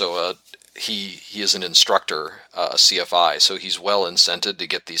is also he is an instructor, CFI, so he's well incented to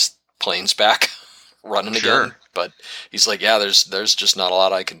get these planes back running again. But he's like, yeah, there's just not a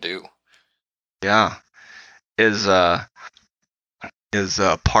lot I can do. Yeah, is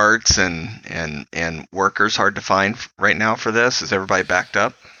parts and workers hard to find right now for this? Is everybody backed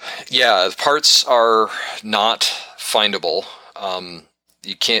up? Yeah, the parts are not findable.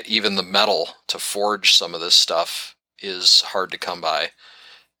 You can't, even the metal to forge some of this stuff is hard to come by,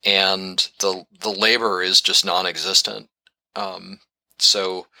 and the labor is just non-existent.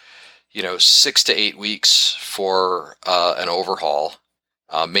 So, 6 to 8 weeks for an overhaul,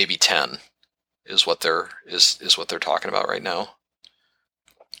 maybe 10 is what they're talking about right now.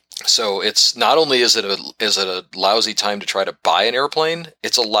 So it's not only is it a lousy time to try to buy an airplane,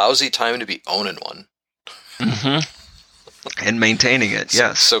 it's a lousy time to be owning one. Mm-hmm. And maintaining it,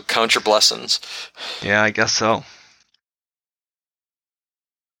 yes. So count your blessings. Yeah, I guess so.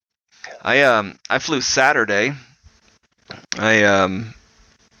 I flew Saturday.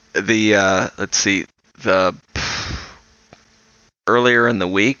 Let's see, the earlier in the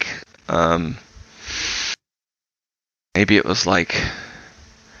week, maybe it was like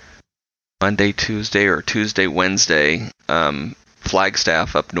Monday, Tuesday, or Tuesday, Wednesday.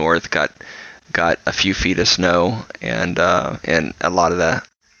 Flagstaff up north got a few feet of snow, and a lot of the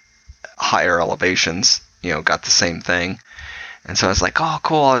higher elevations, got the same thing. And so I was like, oh,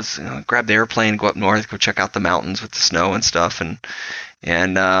 cool. I was grab the airplane, go up north, go check out the mountains with the snow and stuff.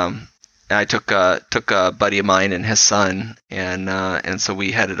 And I took a buddy of mine and his son, and so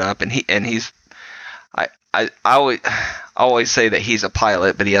we headed up. And he's I always say that he's a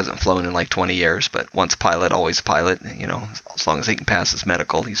pilot, but he hasn't flown in like 20 years. But once pilot, always pilot. As long as he can pass his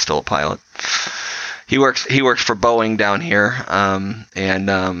medical, he's still a pilot. He works for Boeing down here, and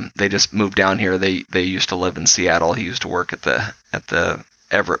they just moved down here. They used to live in Seattle. He used to work at the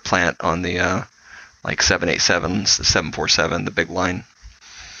Everett plant on the like 787s, the 747, the big line.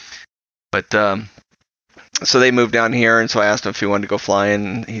 But so they moved down here, and so I asked him if he wanted to go flying,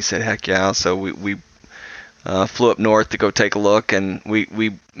 and he said, heck yeah. So we flew up north to go take a look, and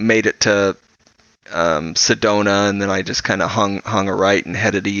we made it to Sedona, and then I just kind of hung a right and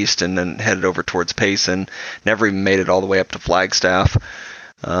headed east, and then headed over towards Payson. Never even made it all the way up to Flagstaff.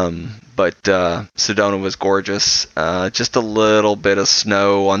 But Sedona was gorgeous. Just a little bit of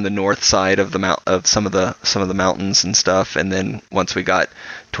snow on the north side of some of the mountains and stuff. And then once we got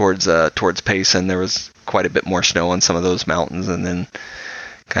towards Payson, there was quite a bit more snow on some of those mountains. And then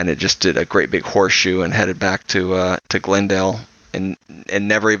kind of just did a great big horseshoe and headed back to Glendale, and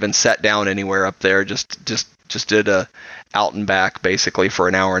never even sat down anywhere up there. Just did a out and back basically for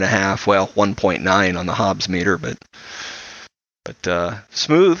an hour and a half. Well, 1.9 on the Hobbs meter, but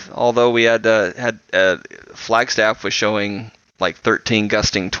smooth. Although we had Flagstaff was showing like 13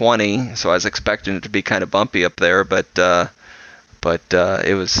 gusting 20, so I was expecting it to be kind of bumpy up there, but it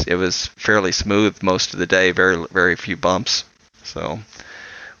was fairly smooth most of the day. Very very few bumps, so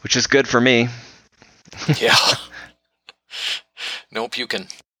which is good for me. Yeah. No puking.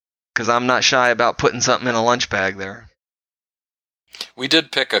 Because I'm not shy about putting something in a lunch bag there. We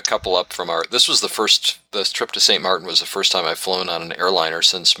did pick a couple up from this trip to St. Martin was the first time I've flown on an airliner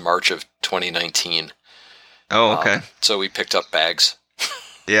since March of 2019. Oh, okay. So we picked up bags.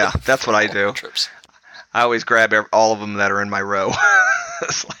 Yeah, that's what I do. Trips. I always grab all of them that are in my row.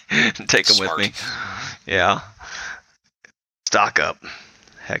 And take them Smart. with me. Yeah. Stock up.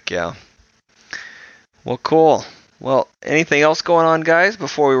 Heck yeah. Well, cool. Well, anything else going on, guys,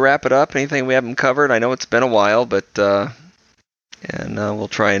 before we wrap it up? Anything we haven't covered? I know it's been a while, but we'll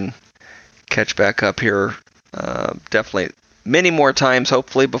try and catch back up here definitely many more times,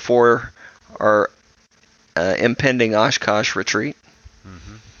 hopefully, before our impending Oshkosh retreat.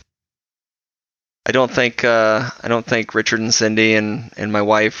 Mm-hmm. I don't think Richard and Cindy and my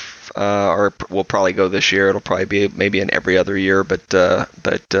wife will probably go this year. It'll probably be maybe an every other year, but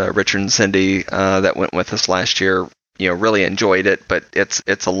Richard and Cindy that went with us last year, really enjoyed it. But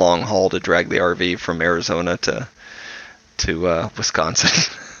it's a long haul to drag the RV from Arizona to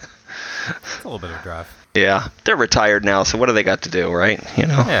Wisconsin. It's a little bit of a drive. Yeah, they're retired now, so what do they got to do, right?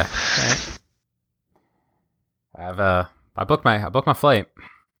 Yeah. Right. I booked my flight.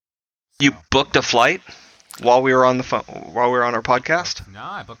 You booked a flight while we were on the phone, while we were on our podcast? No,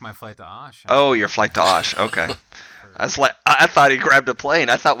 I booked my flight to Osh. Oh, your flight to Osh. Okay. I thought he grabbed a plane.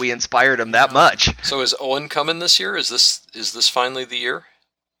 I thought we inspired him that much. So is Owen coming this year? Is this finally the year?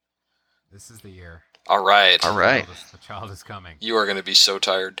 This is the year. All right. The child is coming. You are going to be so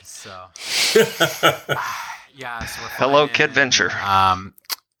tired. So yeah. So hello, Kid Venture.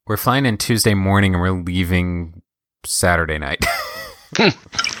 We're flying in Tuesday morning, and we're leaving Saturday night.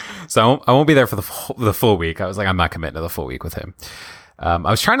 So I won't be there for the full week. I was like, I'm not committing to the full week with him. I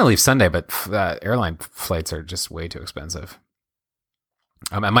was trying to leave Sunday, but airline flights are just way too expensive.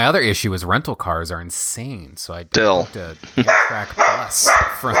 And my other issue is rental cars are insane. So I booked a Amtrak bus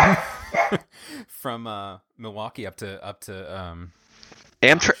from Milwaukee up to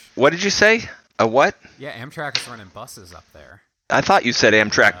Amtrak. What did you say? A what? Yeah, Amtrak is running buses up there. I thought you said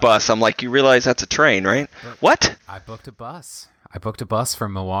Amtrak bus. I'm like, you realize that's a train, right? What? I booked a bus. I booked a bus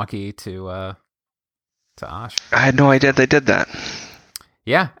from Milwaukee to Osh. I had no idea they did that.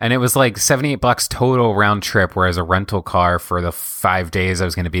 Yeah, and it was like $78 total round trip, whereas a rental car for the 5 days I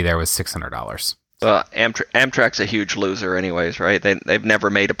was going to be there was $600. Amtrak's a huge loser, anyways, right? They've never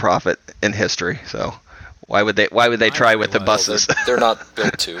made a profit in history, so why would they try with the buses? They're not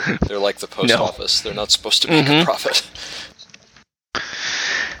built to. They're like the post office. They're not supposed to make a profit.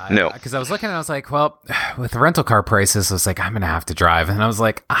 No, because I was looking and I was like, well, with the rental car prices, I was like, I'm going to have to drive, and I was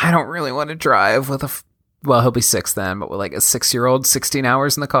like, I don't really want to drive with well, he'll be 6 then, but with like a 6-year-old, 16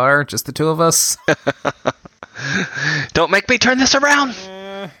 hours in the car, just the two of us. Don't make me turn this around.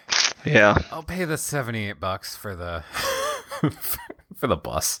 Yeah, I'll pay the $78 for the for the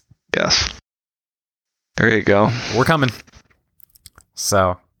bus. Yes, there you go. We're coming.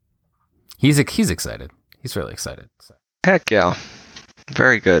 So he's excited. He's really excited. So. Heck yeah,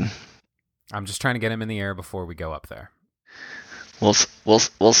 very good. I'm just trying to get him in the air before we go up there. We'll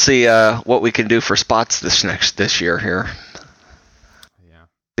see what we can do for spots this year here. Yeah.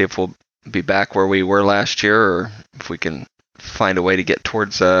 See if we'll be back where we were last year, or if we can find a way to get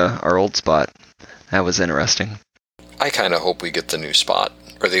towards our old spot. That was interesting. I kind of hope we get the new spot,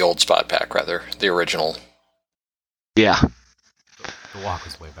 or the old spot back, rather. The original. Yeah. The walk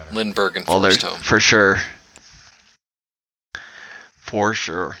was way better. Lindbergh and Forest Home. For sure. For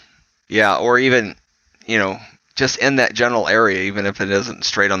sure. Yeah, or even, just in that general area, even if it isn't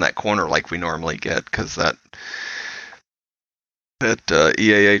straight on that corner like we normally get, because that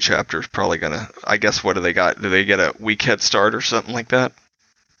EAA chapter is probably going to, I guess, what do they got? Do they get a week head start or something like that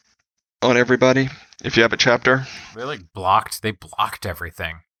on everybody if you have a chapter? They blocked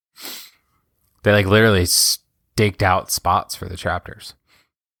everything. They literally staked out spots for the chapters.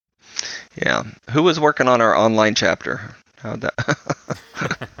 Yeah. Who was working on our online chapter? How'd that?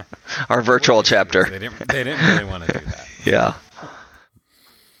 Our virtual chapter. They didn't really want to do that. Yeah.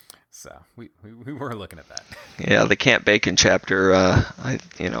 So we were looking at that. Yeah, the Camp Bacon chapter.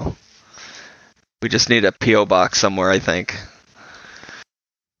 We just need a PO box somewhere, I think.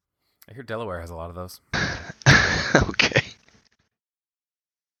 I hear Delaware has a lot of those. Okay.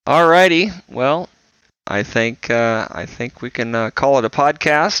 Alrighty. Well, I think we can call it a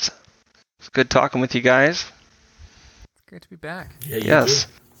podcast. It's good talking with you guys. It's great to be back. Yeah, yes.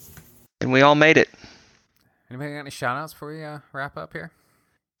 Too. And we all made it. Anybody got any shout outs before we wrap up here?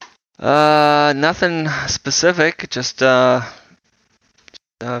 Nothing specific. Just feeling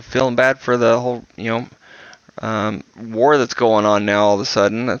bad for the whole, war that's going on now. All of a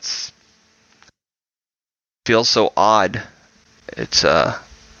sudden, it feels so odd. It's I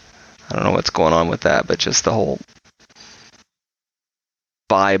don't know what's going on with that, but just the whole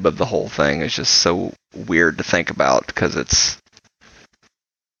vibe of the whole thing is just so weird to think about, because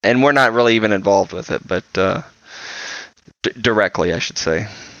and we're not really even involved with it, but directly, I should say.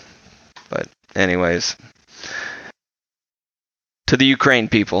 But anyways, to the Ukraine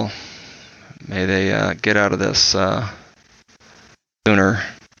people, may they get out of this sooner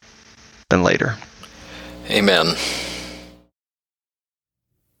than later. Amen.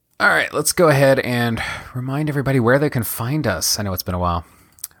 All right, let's go ahead and remind everybody where they can find us. I know it's been a while.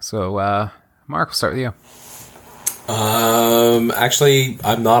 So, Mark, we'll start with you. Actually,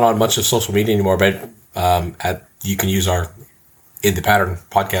 I'm not on much of social media anymore, but you can use our In the Pattern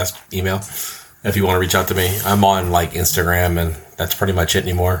podcast email if you want to reach out to me. I'm on Instagram, and that's pretty much it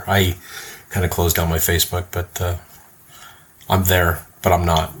anymore. I kind of closed down my Facebook, but I'm there, but I'm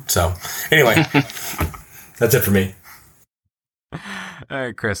not. So anyway, that's it for me. All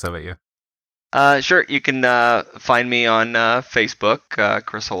right, Chris, how about you? Sure. You can find me on Facebook,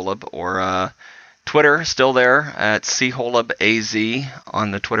 Chris Holub, or Twitter, still there at CHolubAZ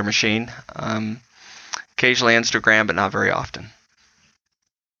on the Twitter machine. Occasionally Instagram, but not very often.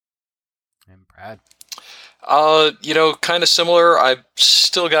 And Brad? Kind of similar. I've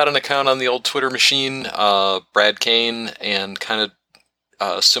still got an account on the old Twitter machine, Brad Kane, and kind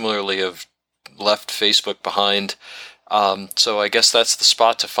of similarly have left Facebook behind. So I guess that's the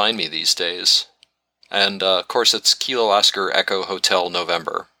spot to find me these days. And, of course, it's Kilo Oscar Echo Hotel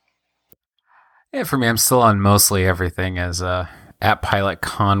November. Yeah, for me, I'm still on mostly everything as at Pilot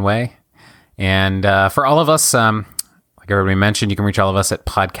Conway. And for all of us, like everybody mentioned, you can reach all of us at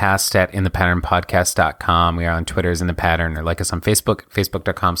podcast@inthepatternpodcast.com. We are on Twitter as In The Pattern, or like us on Facebook,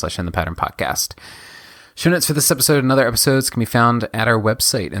 facebook.com/inthepatternpodcast. Show notes for this episode and other episodes can be found at our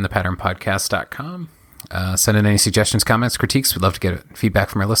website, inthepatternpodcast.com. Send in any suggestions, comments, critiques. We'd love to get feedback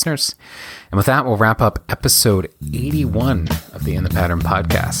from our listeners. And with that, we'll wrap up episode 81 of the In the Pattern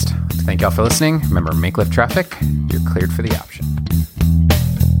podcast. Thank y'all for listening. Remember, make lift traffic. You're cleared for the option.